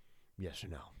 Yes or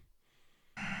no?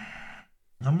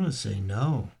 I'm going to say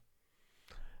no.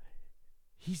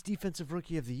 He's Defensive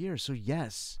Rookie of the Year, so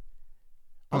yes.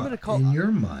 I'm going to call in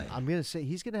your mind. I'm going to say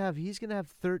he's going to have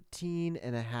 13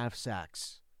 and a half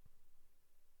sacks.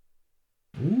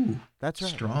 Ooh, that's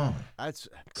right. Strong. That's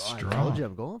strong. I told you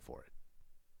I'm going for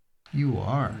it. You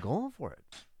are. I'm going for it.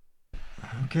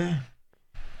 Okay.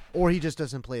 Or he just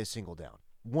doesn't play a single down.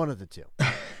 One of the two.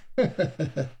 I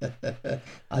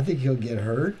think he'll get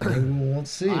hurt. Maybe we won't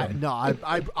see him.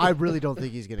 I really don't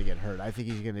think he's going to get hurt. I think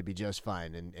he's going to be just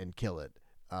fine and kill it.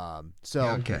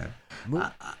 Okay.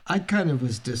 I kind of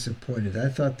was disappointed. I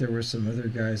thought there were some other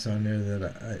guys on there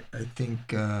that I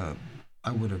think I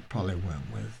would have probably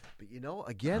went with. But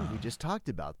again, we just talked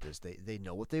about this. They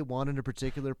know what they want in a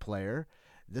particular player.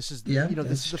 This is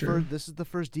this is the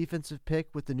first defensive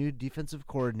pick with the new defensive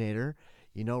coordinator.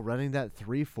 Running that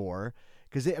 3-4.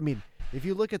 Because if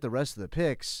you look at the rest of the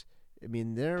picks,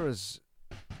 there was,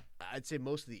 I'd say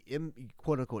most of the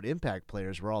quote unquote impact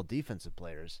players were all defensive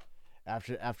players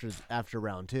after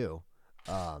round 2.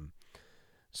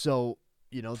 So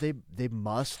they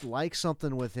must like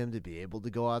something with him to be able to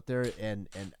go out there and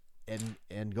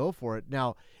go for it.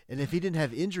 Now, and if he didn't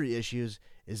have injury issues,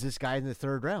 is this guy in the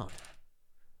 3rd round?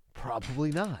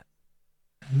 Probably not.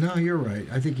 No, you're right.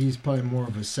 I think he's probably more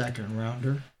of a 2nd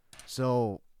rounder.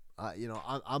 So,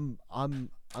 I'm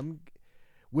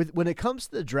when it comes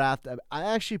to the draft, I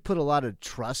actually put a lot of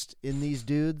trust in these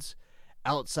dudes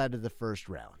outside of the 1st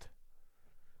round.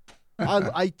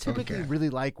 I typically really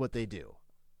like what they do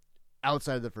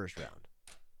outside of the 1st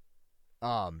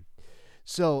round.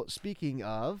 So speaking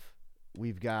of,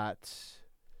 we've got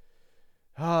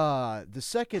the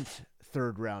 2nd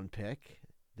 3rd round pick.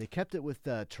 They kept it with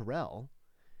Terrell.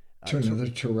 Another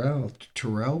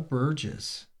Terrell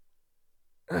Burgess.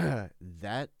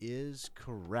 That is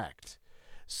correct.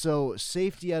 So,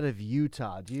 safety out of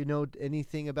Utah. Do you know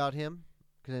anything about him?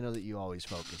 Because I know that you always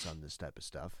focus on this type of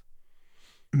stuff.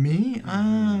 Me?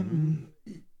 Not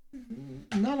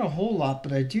a whole lot,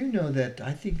 but I do know that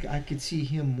I think I could see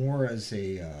him more as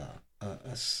a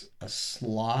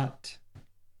slot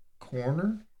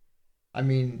corner.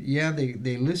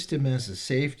 They list him as a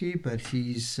safety, but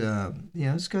he's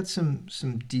he's got some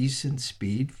decent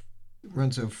speed.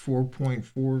 Runs a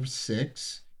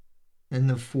 4.46 in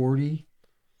the 40.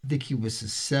 I think he was the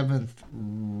 7th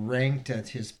ranked at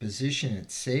his position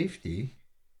at safety.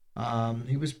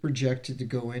 He was projected to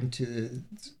go into the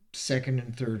 2nd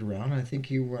and 3rd round. I think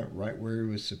he went right where he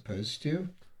was supposed to.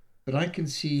 But I can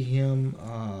see him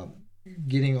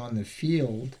getting on the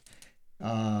field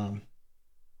and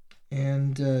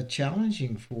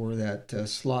challenging for that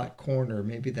slot corner,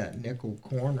 maybe that nickel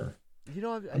corner.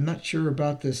 I'm not sure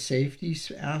about the safety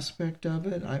aspect of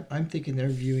it. I'm thinking they're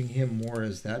viewing him more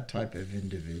as that type of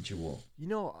individual.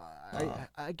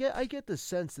 I get the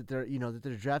sense that they're that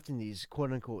they're drafting these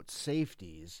quote unquote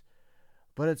safeties,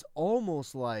 but it's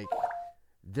almost like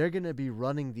they're going to be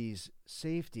running these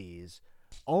safeties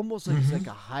almost like it's like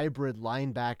a hybrid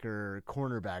linebacker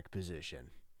cornerback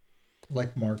position.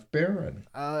 Like Mark Barron.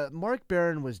 Mark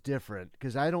Barron was different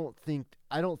because I don't think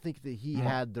that he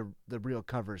had the real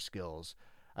cover skills.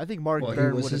 I think Mark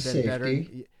Barron would have been better.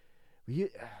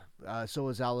 So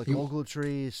was Alec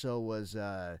Ogletree. So was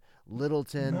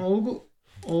Littleton.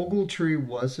 Ogletree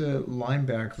was a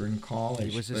linebacker in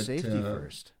college. He was a safety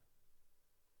first.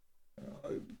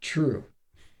 True.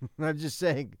 I'm just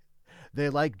saying, they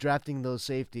like drafting those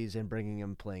safeties and bringing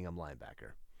him, playing him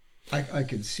linebacker. I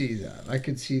could see that. I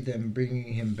could see them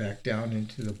bringing him back down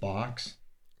into the box,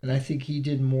 and I think he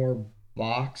did more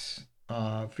box.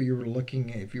 If you were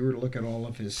to look at all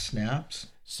of his snaps,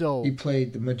 so he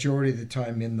played the majority of the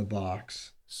time in the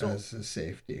box as a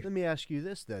safety. Let me ask you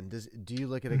this then: do you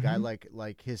look at a guy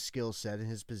like his skill set and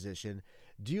his position?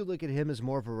 Do you look at him as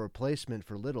more of a replacement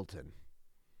for Littleton?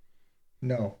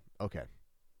 No. Okay,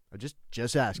 just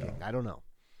asking. No. I don't know.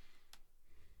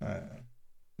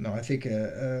 No, I think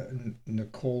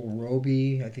Nicole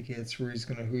Roby. I think that's who he's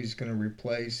gonna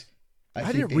replace.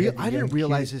 I didn't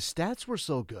realize his stats were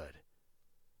so good.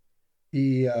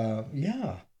 He's a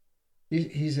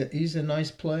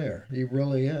nice player. He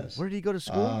really is. Where did he go to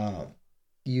school?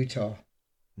 Utah.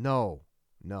 No,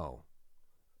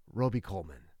 Roby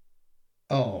Coleman.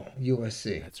 Oh,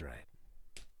 USC. That's right.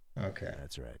 Okay,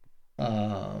 that's right.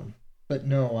 But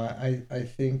no, I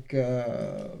think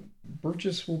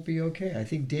Burgess will be okay. I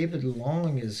think David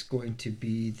Long is going to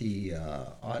be the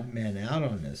odd man out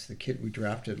on this. The kid we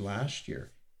drafted last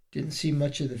year didn't see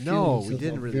much of the field. No, we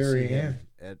didn't really see him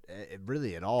at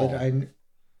all. But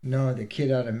the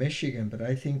kid out of Michigan. But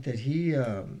I think that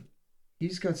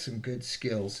he's got some good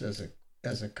skills as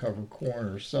a cover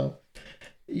corner. So,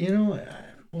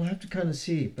 we'll have to kind of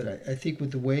see. But I think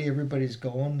with the way everybody's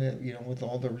going, with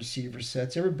all the receiver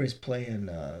sets, everybody's playing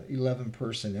 11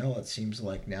 personnel, it seems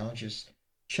like now, just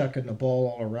chucking the ball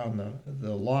all around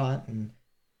the lot. And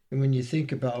when you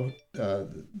think about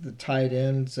the tight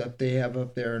ends that they have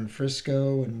up there in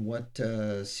Frisco and what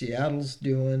Seattle's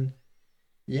doing,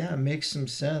 yeah, it makes some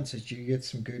sense that you get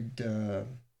some good,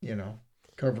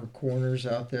 cover corners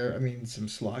out there. I mean, some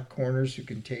slot corners who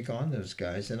can take on those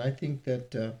guys. And I think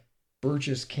that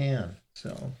Burgess can.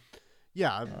 So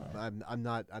yeah, I'm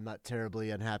not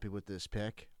terribly unhappy with this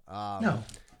pick. No.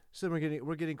 So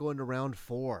we're getting going to round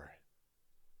 4.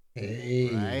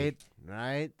 Hey,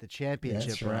 right, the championship.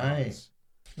 That's right.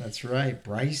 That's right.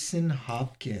 Bryson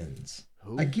Hopkins.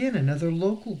 Who? Again, another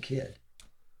local kid.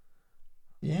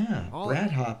 Yeah,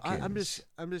 Brad Hopkins.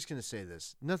 I'm just gonna say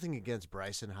this. Nothing against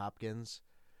Bryson Hopkins,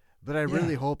 but I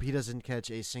really hope he doesn't catch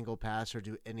a single pass or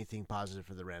do anything positive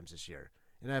for the Rams this year.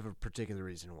 And I have a particular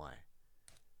reason why.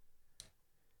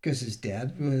 Because his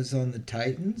dad was on the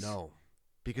Titans? No,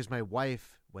 because my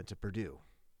wife went to Purdue.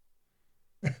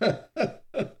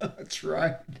 That's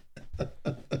right.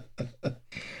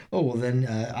 Oh, well then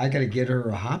I got to get her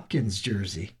a Hopkins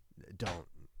jersey. Don't.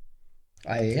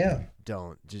 I am.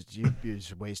 Don't. You're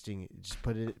just wasting. Just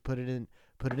put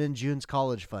it in June's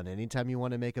college fund. Anytime you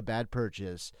want to make a bad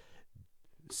purchase,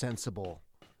 sensible,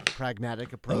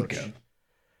 pragmatic approach.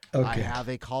 Okay. I have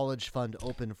a college fund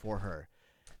open for her.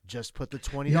 Just put the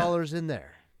 $20 in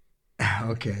there.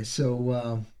 Okay,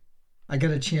 so I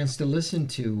got a chance to listen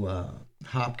to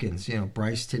Hopkins,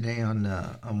 Bryce today on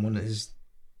one of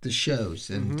the shows,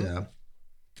 and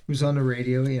he was on the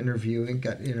radio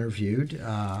got interviewed.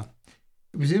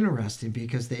 It was interesting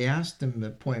because they asked him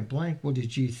at point blank, "Well,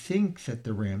 did you think that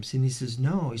the Rams?" And he says,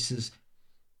 "No." He says,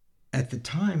 "At the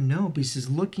time, no." But he says,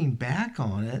 looking back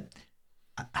on it,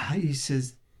 he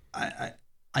says,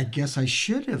 I guess I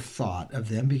should have thought of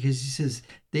them, because he says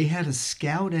they had a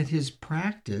scout at his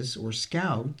practice, or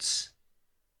scouts,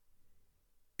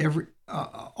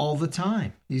 all the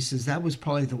time. He says that was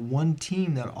probably the one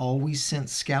team that always sent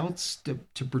scouts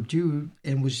to Purdue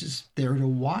and was just there to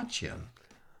watch him.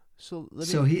 So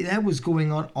that was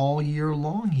going on all year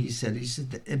long. He said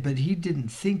but he didn't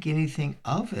think anything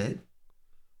of it.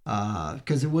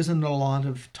 Because there wasn't a lot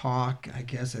of talk, I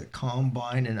guess, at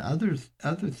Combine and other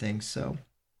things. So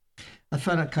I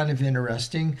found it kind of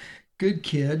interesting. Good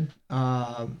kid.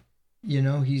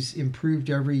 He's improved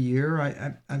every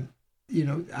year.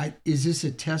 Is this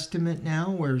a testament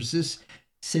now, or is this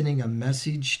sending a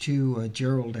message to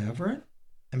Gerald Everett?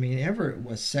 I mean, Everett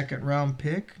was second-round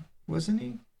pick, wasn't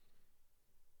he?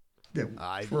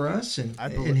 For us, and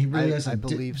he really hasn't. I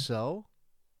believe so.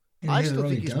 I still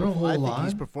think he's done a whole lot.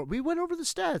 He's performed. We went over the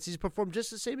stats. He's performed just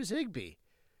the same as Higbee.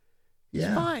 He's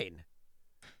fine.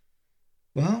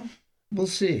 Well, we'll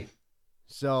see.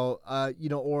 So,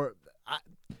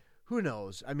 who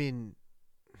knows? I mean,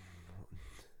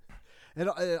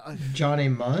 Johnny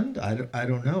Munt? I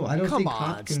don't know. I don't think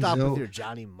Hopkins. Stop with your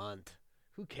Johnny Munt.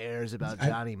 Who cares about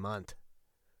Johnny Munt?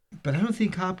 But I don't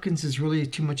think Hopkins is really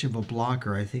too much of a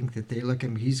blocker. I think that they look at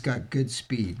him. He's got good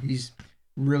speed. He's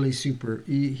really super.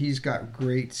 He's got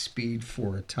great speed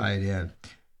for a tight end.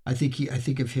 I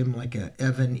think of him like a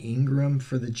Evan Ingram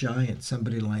for the Giants,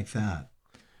 somebody like that.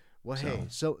 Well, So. hey,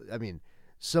 so I mean,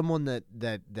 someone that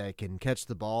can catch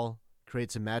the ball,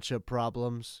 create some matchup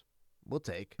problems, we'll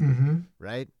take,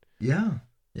 right? Yeah,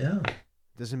 yeah.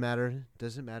 Doesn't matter.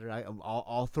 Doesn't matter.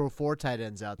 I'll throw 4 tight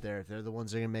ends out there if they're the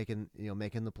ones that are making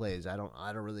the plays. I don't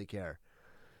really care.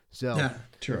 So Yeah,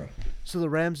 true. So the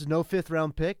Rams, no 5th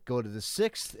round pick, go to the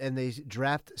 6th, and they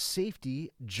draft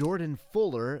safety Jordan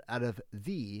Fuller out of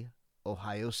the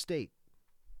Ohio State.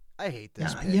 I hate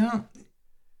this pick. Well,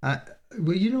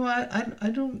 you know, I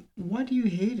don't. Why do you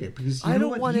hate it? Because I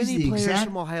don't want any players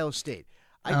from Ohio State.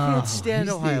 I can't stand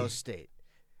Ohio State.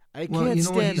 I can't you know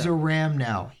stand what? He's him. a Ram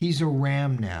now. He's a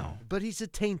Ram now. But he's a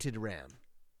tainted Ram.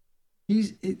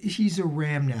 He's a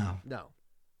Ram now. No,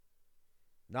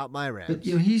 not my Rams. But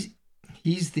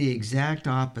he's the exact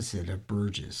opposite of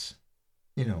Burgess.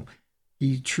 You know,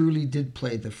 he truly did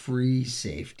play the free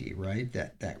safety, right?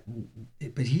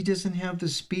 But he doesn't have the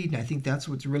speed, and I think that's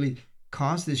what's really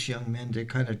caused this young man to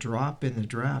kind of drop in the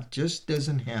draft. Just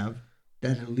doesn't have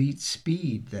that elite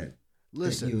speed that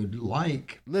you'd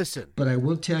like. Listen. But I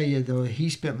will tell you, though, he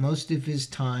spent most of his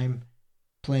time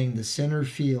playing the center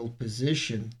field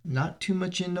position, not too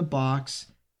much in the box.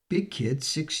 Big kid,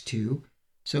 6'2".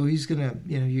 So he's going to,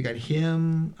 you got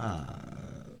him,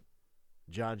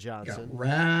 John Johnson. Got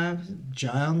Rapp,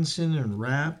 Johnson and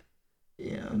Rapp.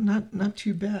 Not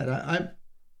too bad.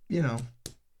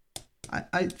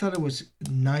 I thought it was a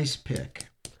nice pick.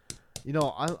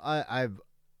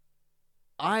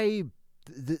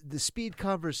 The speed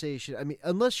conversation, I mean,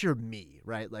 unless you're me,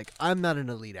 right? Like, I'm not an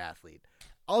elite athlete.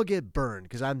 I'll get burned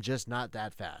because I'm just not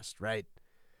that fast, right?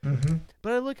 Mm-hmm.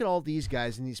 But I look at all these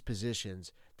guys in these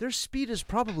positions, their speed is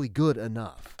probably good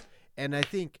enough. And I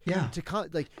think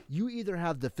you either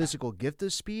have the physical gift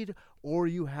of speed or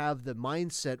you have the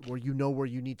mindset where you know where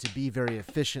you need to be very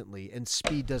efficiently and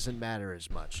speed doesn't matter as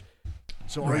much.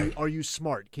 So are you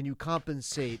smart? Can you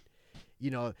compensate?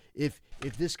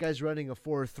 If this guy's running a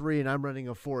 4.3 and I'm running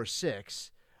a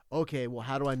 4.6, okay, well,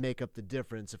 how do I make up the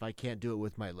difference if I can't do it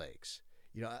with my legs?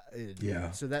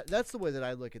 So that's the way that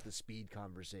I look at the speed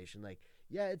conversation. Like,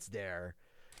 yeah, it's there,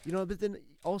 but then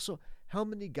also how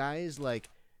many guys on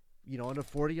a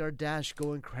 40-yard dash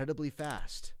go incredibly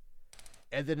fast,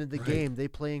 and then in the game they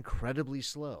play incredibly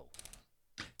slow.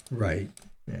 Right.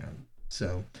 Yeah.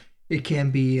 So it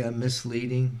can be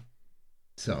misleading.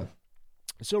 So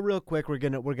real quick, we're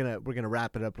gonna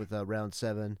wrap it up with round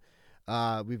 7.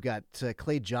 We've got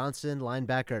Clay Johnson,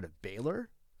 linebacker out of Baylor.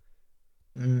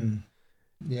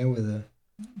 Yeah,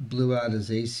 blew out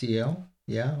his ACL.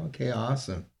 Yeah. Okay.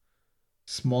 Awesome.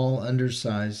 Small,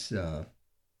 undersized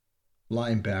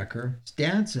linebacker. His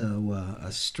dad's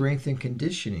a strength and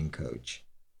conditioning coach,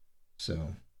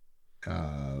 so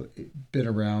been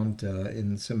around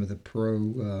in some of the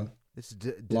pro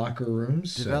locker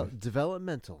rooms.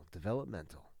 Developmental.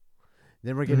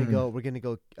 Then we're gonna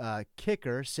go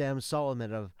kicker Sam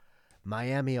Solomon of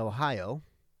Miami, Ohio.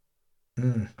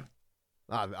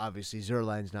 Obviously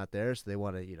Zerline's not there, so they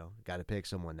want to got to pick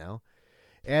someone now.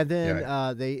 And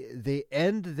then they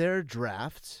end their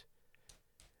draft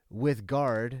with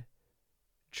guard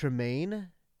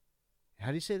Tremaine. How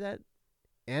do you say that?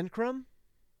 Ancrum?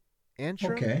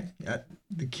 Okay,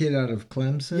 the kid out of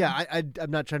Clemson. Yeah,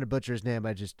 I'm not trying to butcher his name.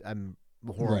 I'm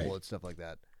horrible at stuff like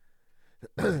that.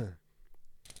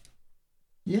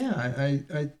 Yeah,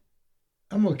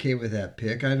 I'm okay with that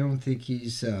pick. I don't think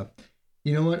he's.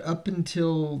 You know what? Up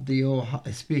until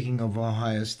speaking of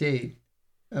Ohio State,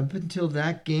 up until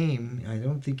that game, I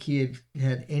don't think he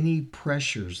had any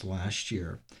pressures last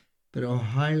year. But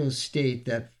Ohio State,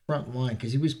 that front line,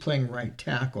 because he was playing right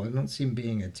tackle. I don't see him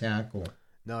being a tackle.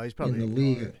 No, he's probably in the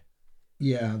league.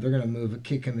 Yeah, they're going to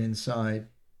kick him inside.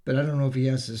 But I don't know if he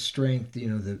has the strength,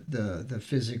 the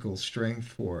physical strength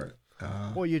for it.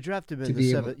 Well, you draft him in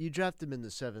the 7th. You draft him in the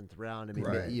 7th round. I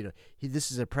mean,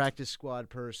 this is a practice squad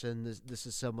person. This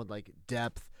is someone like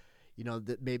depth.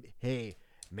 That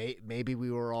maybe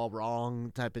we were all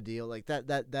wrong type of deal. Like that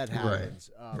happens.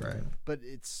 Right. But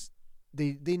it's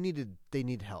they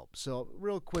need help. So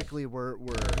real quickly, we're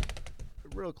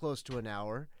real close to an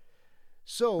hour.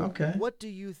 So what do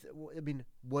you?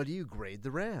 What do you grade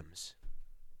the Rams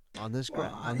on this?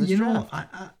 On this draft?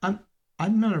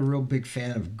 I'm not a real big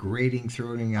fan of grading,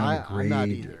 throwing out a grade. I'm not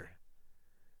either.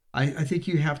 I think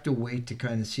you have to wait to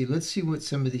kind of see. Let's see what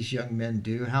some of these young men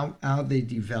do, how they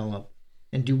develop,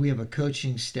 and do we have a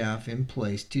coaching staff in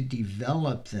place to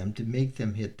develop them, to make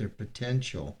them hit their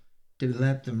potential, to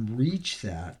let them reach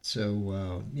that.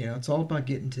 So, it's all about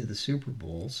getting to the Super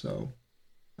Bowl. So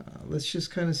let's just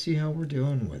kind of see how we're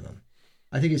doing with them.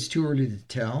 I think it's too early to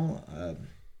tell.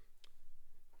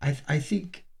 I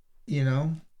think,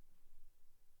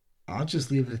 I'll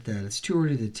just leave it at that. It's too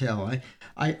early to tell.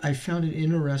 I found it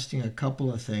interesting, a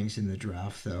couple of things in the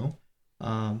draft, though.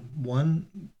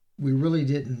 One, we really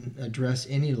didn't address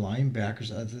any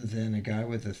linebackers other than a guy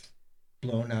with a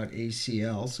blown out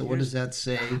ACL. So what does that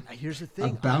say here's the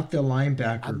thing about the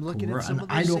linebacker I'm looking core? at some of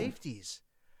those safeties.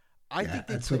 I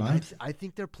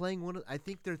think they're playing one. I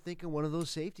think they're thinking one of those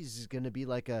safeties is going to be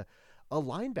like a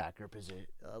linebacker position.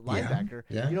 Linebacker.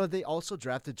 Yeah. You know, they also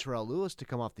drafted Terrell Lewis to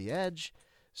come off the edge.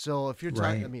 So if you're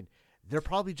talking, Right. I mean, they're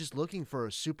probably just looking for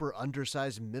a super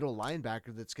undersized middle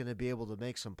linebacker that's going to be able to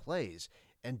make some plays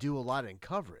and do a lot in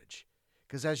coverage.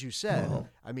 Because as you said, Well-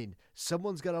 I mean,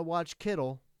 someone's got to watch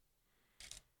Kittle.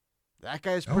 That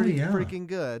guy's pretty freaking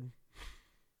good,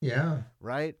 Yeah.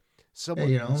 right? Someone,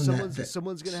 you know,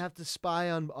 someone's going to have to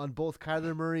spy on both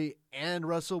Kyler Murray and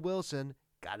Russell Wilson.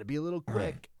 Got to be a little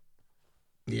quick.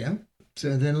 Right. Yeah.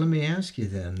 So then let me ask you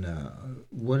then,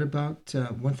 what about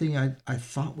one thing I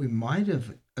thought we might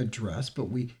have addressed, but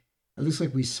it looks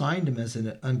like we signed him as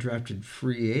an undrafted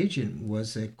free agent,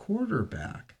 was a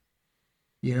quarterback.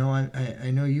 You know, I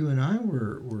know you and I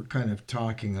were kind of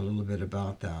talking a little bit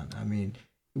about that. I mean,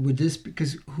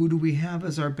 because who do we have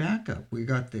as our backup? We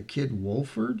got the kid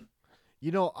Wolford.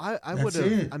 You know, I would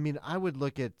have. I mean, I would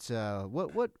look at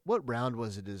what round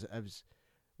was it?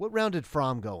 What round did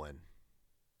Fromm go in?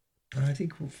 I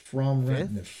think Fromm went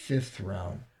in the 5th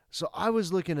round. So I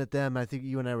was looking at them. I think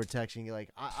you and I were texting.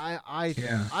 Like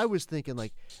I was thinking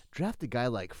like draft a guy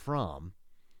like Fromm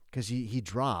because he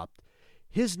dropped.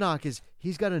 His knock is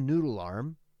he's got a noodle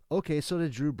arm. Okay, so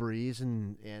did Drew Brees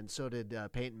and so did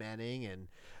Peyton Manning and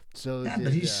so did.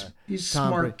 But he's a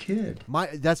smart kid.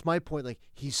 That's my point. Like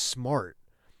he's smart,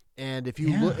 and if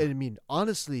you look, I mean,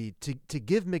 honestly, to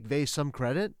give McVay some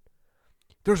credit,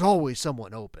 there's always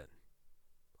someone open.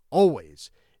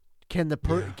 Always. Can the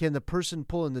person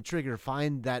pulling the trigger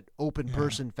find that open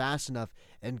person fast enough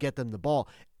and get them the ball?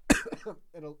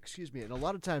 Excuse me. And a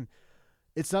lot of time,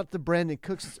 it's not the Brandon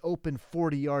Cooks that's open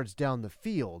 40 yards down the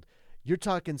field. You're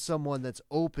talking someone that's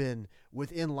open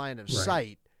within line of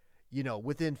sight, you know,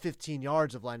 within 15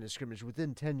 yards of line of scrimmage,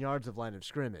 within 10 yards of line of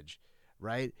scrimmage,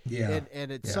 right? Yeah. And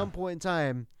at some point in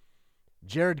time,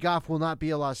 Jared Goff will not be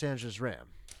a Los Angeles Ram.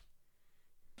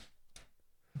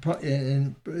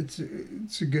 And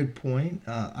it's a good point.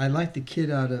 I like the kid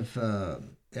out of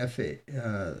FA,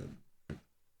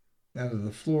 out of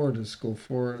the Florida school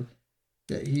for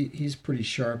that. He's pretty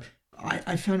sharp.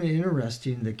 I found it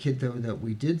interesting, the kid though that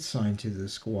we did sign to the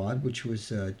squad, which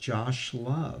was Josh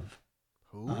Love,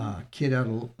 kid out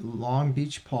of Long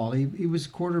Beach Poly. He was a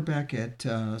quarterback at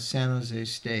San Jose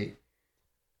State.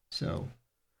 So.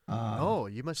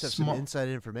 You must have some inside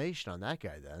information on that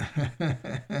guy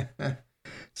then.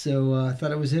 So I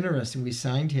thought it was interesting. We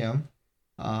signed him.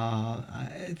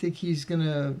 I think he's going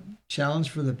to challenge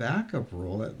for the backup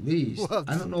role at least. Well,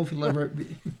 I don't know if he'll ever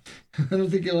be. I don't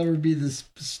think he'll ever be the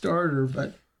starter,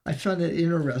 but I found it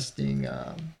interesting.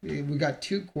 We got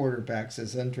 2 quarterbacks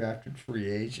as undrafted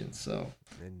free agents. So,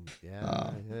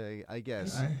 I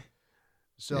guess.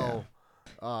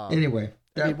 Anyway,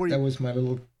 that was my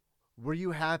little. Were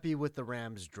you happy with the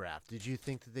Rams draft? Did you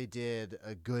think that they did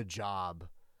a good job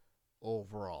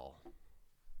overall?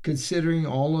 Considering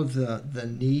all of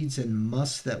the needs and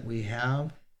musts that we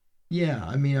have, yeah,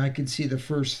 I mean, I could see the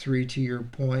first 3, to your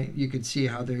point. You could see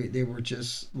how they were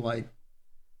just like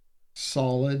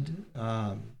solid.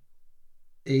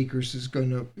 Akers is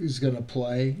gonna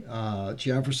play.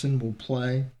 Jefferson will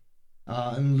play,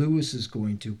 and Lewis is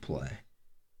going to play.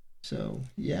 So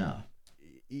yeah,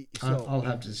 I'll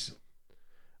have to.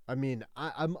 I mean,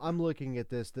 I'm looking at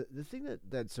this. The thing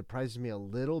that surprises me a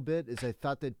little bit is I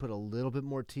thought they'd put a little bit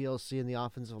more TLC in the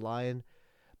offensive line,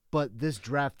 but this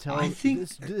draft tells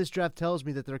this draft tells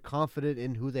me that they're confident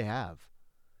in who they have.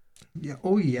 Yeah.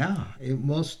 Oh yeah.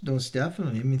 Most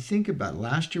definitely. I mean, think about it.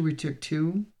 Last year we took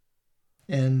 2,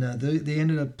 and they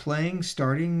ended up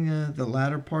starting the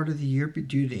latter part of the year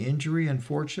due to injury,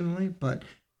 unfortunately, but.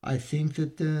 I think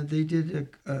that they did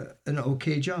an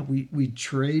okay job. We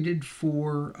traded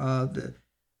for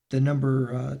the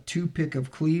number 2 pick of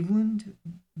Cleveland,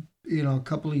 a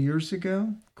couple of years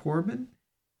ago, Corbin.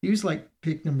 He was like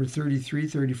pick number 33,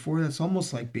 34. That's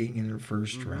almost like being in the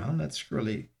first round. That's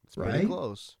really pretty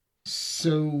close.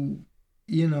 So,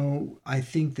 I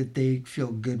think that they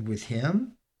feel good with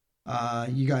him.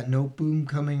 You got Noteboom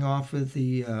coming off of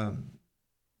the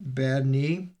bad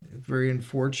knee. Very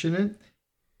unfortunate.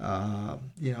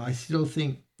 I still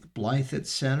think Blythe at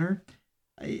center.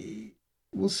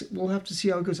 We'll have to see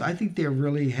how it goes. I think they're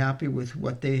really happy with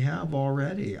what they have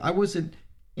already. I wasn't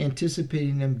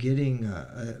anticipating them getting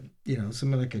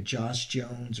someone like a Josh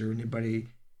Jones or anybody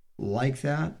like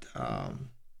that.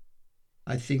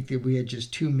 I think that we had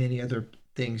just too many other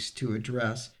things to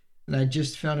address. And I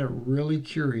just found it really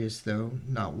curious, though,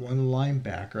 not one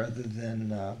linebacker other than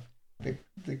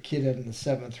the kid in the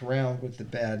 7th round with the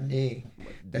bad knee.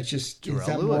 That's just, Terrell is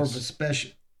that Lewis. more of a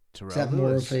special, Terrell is that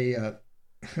Lewis. more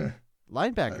of a...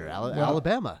 linebacker, well,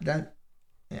 Alabama.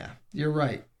 Yeah, you're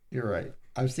right. You're right.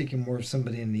 I was thinking more of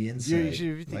somebody in the inside.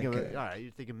 You're thinking all right,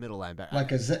 you're thinking middle linebacker.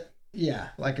 Like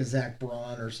a Zach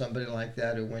Braun or somebody like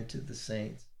that who went to the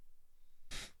Saints.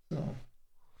 So...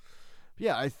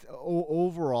 Yeah,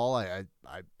 overall, I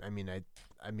mean,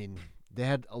 they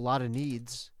had a lot of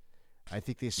needs. I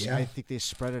think they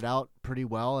spread it out pretty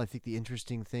well. I think the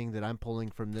interesting thing that I'm pulling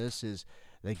from this is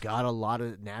they got a lot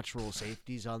of natural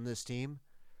safeties on this team,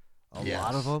 a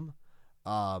lot of them.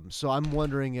 So I'm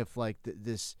wondering if like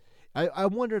this, I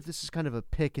wonder if this is kind of a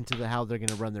pick into how they're going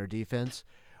to run their defense,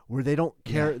 where they don't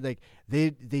care, like they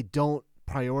don't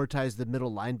prioritize the middle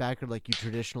linebacker like you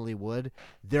traditionally would.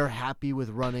 They're happy with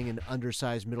running an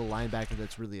undersized middle linebacker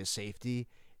that's really a safety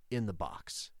in the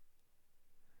box.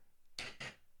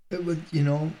 But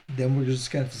then we're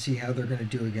just going to have to see how they're going to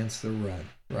do against the run,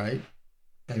 right?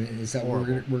 I mean, is that what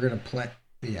we're going to play?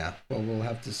 Yeah, well, we'll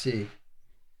have to see,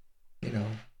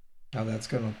 how that's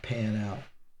going to pan out.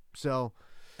 So,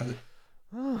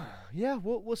 yeah,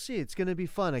 we'll see. It's going to be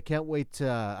fun. I can't wait to,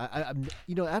 I'm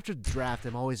after the draft,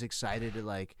 I'm always excited to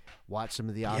like watch some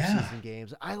of the offseason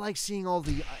games. I like seeing all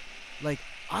the,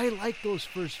 I like those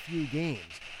first few games.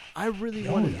 I really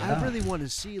want to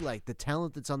see like the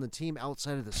talent that's on the team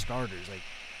outside of the starters. Like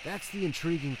that's the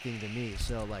intriguing thing to me.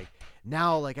 So like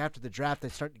now, like after the draft, I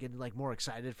start getting like more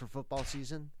excited for football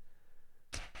season.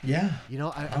 Yeah.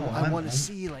 I want to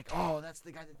see like, oh, that's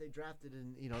the guy that they drafted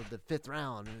in, the 5th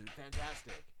round.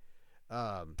 Fantastic.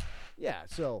 Yeah.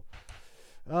 So,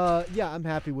 yeah, I'm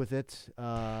happy with it.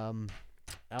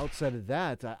 Outside of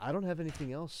that, I don't have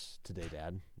anything else today,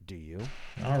 Dad. Do you?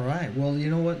 All right. Well, you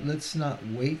know what? Let's not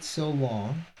wait so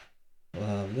long.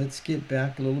 Let's get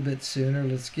back a little bit sooner.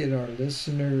 Let's get our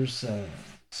listeners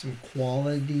some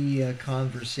quality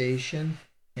conversation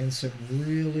and some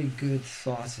really good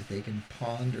thoughts that they can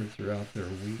ponder throughout their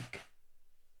week.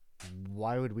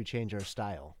 Why would we change our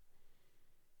style?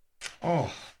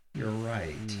 Oh, you're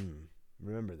right.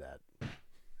 Remember that.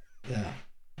 Yeah.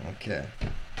 Okay.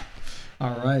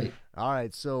 All right. All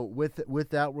right. So with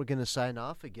that, we're going to sign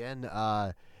off again.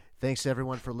 Thanks to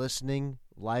everyone for listening.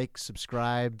 Like,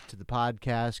 subscribe to the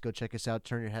podcast. Go check us out,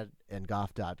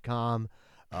 turnyourheadandgolf.com.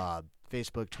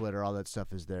 Facebook, Twitter, all that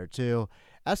stuff is there too.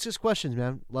 Ask us questions,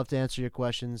 man. Love to answer your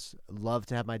questions. Love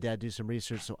to have my dad do some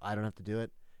research so I don't have to do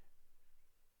it.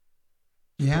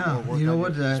 Yeah, you know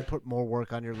what? Just put more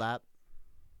work on your lap.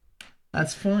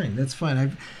 That's fine. That's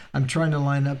fine. I'm trying to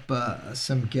line up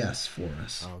some guests for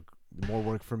us. Oh, more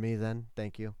work for me then?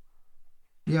 Thank you.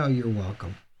 Yeah, you're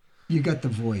welcome. You got the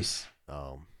voice.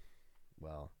 Oh,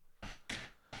 well.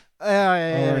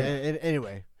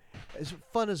 Anyway, it's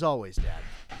fun as always, Dad.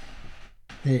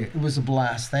 Hey, it was a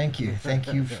blast. Thank you.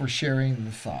 Thank you for sharing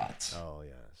the thoughts. Oh,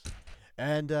 yes.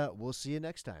 And we'll see you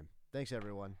next time. Thanks,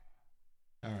 everyone.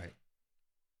 All right.